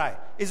them cry.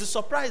 It's the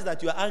surprise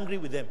that you are angry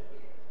with them.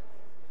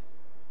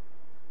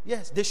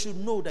 Yes, they should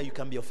know that you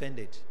can be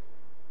offended.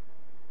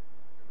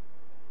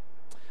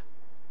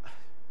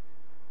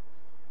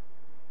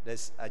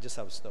 I just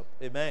have to stop.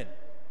 Amen.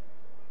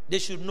 They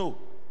should know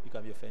you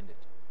can be offended.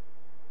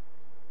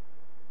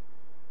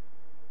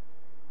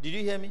 Did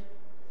you hear me?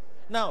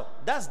 Now,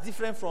 that's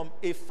different from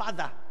a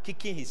father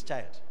kicking his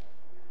child.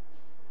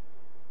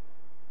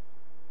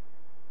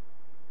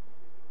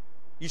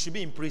 You should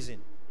be in prison.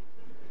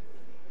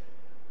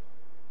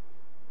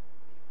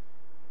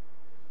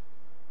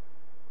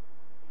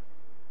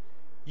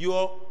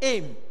 Your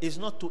aim is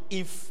not to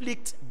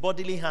inflict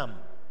bodily harm.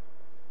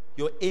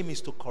 Your aim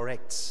is to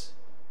correct.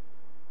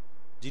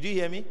 Did you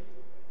hear me?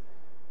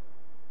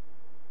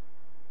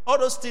 All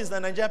those things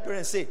that Nigerian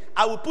parents say,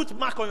 I will put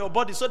mark on your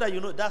body so that you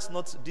know that's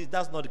not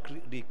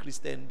the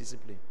Christian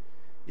discipline.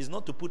 It's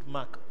not to put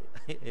mark.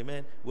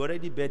 Amen. We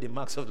already bear the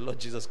marks of the Lord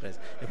Jesus Christ.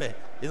 Amen.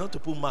 It's not to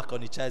put mark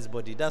on the child's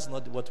body. That's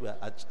not what we are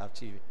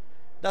achieving.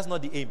 That's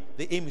not the aim.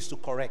 The aim is to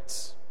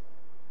correct.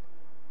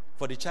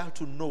 For the child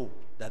to know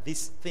that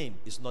this thing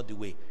is not the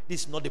way.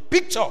 This is not the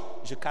picture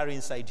you should carry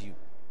inside you.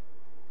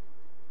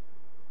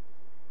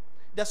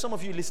 There are some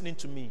of you listening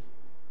to me.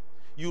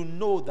 You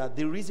know that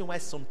the reason why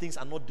some things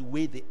are not the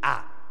way they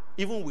are,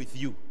 even with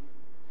you,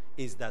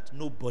 is that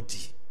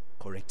nobody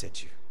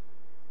corrected you.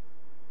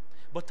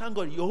 But thank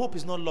God, your hope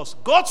is not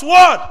lost. God's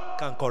word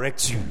can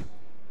correct you.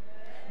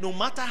 No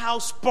matter how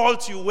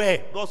spoiled you were,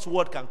 God's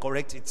word can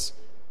correct it.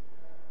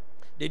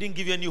 They didn't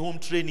give you any home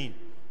training.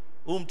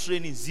 Home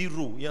training,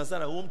 0. You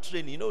understand? Home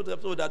training. You know the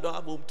people that don't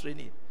have home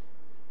training.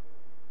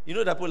 You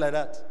know the people like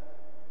that.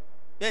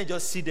 Then you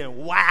just see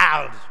them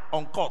wild,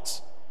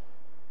 uncut.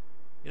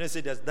 You know,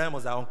 say there's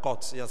diamonds that are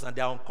uncut. Yes, and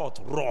they are uncut,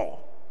 raw.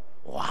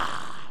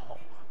 Wow.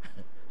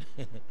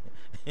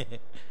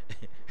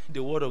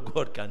 The word of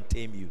God can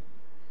tame you.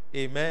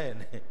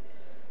 Amen.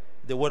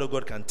 The word of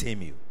God can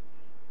tame you.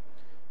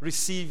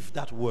 Receive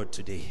that word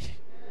today.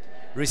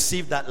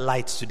 Receive that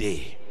light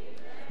today.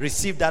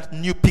 Receive that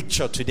new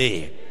picture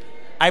today.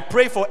 I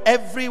pray for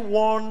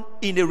everyone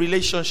in a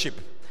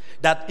relationship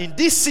that in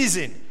this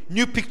season,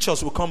 new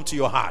pictures will come to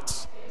your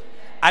heart.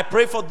 I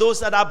pray for those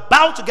that are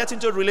about to get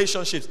into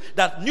relationships,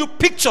 that new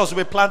pictures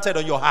will be planted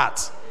on your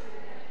heart.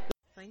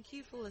 Thank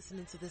you for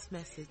listening to this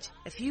message.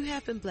 If you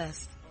have been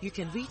blessed, you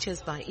can reach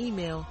us by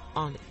email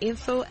on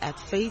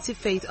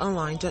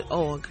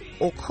info@faithtofaithonline.org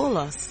or call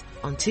us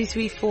on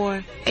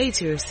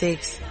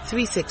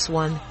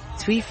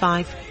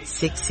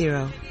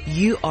 234-806-361-3560.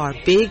 You are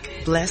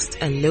big, blessed,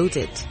 and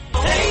loaded.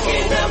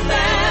 Taking the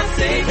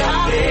message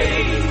of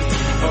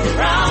faith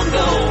around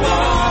the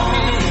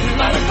world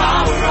by the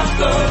power of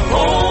the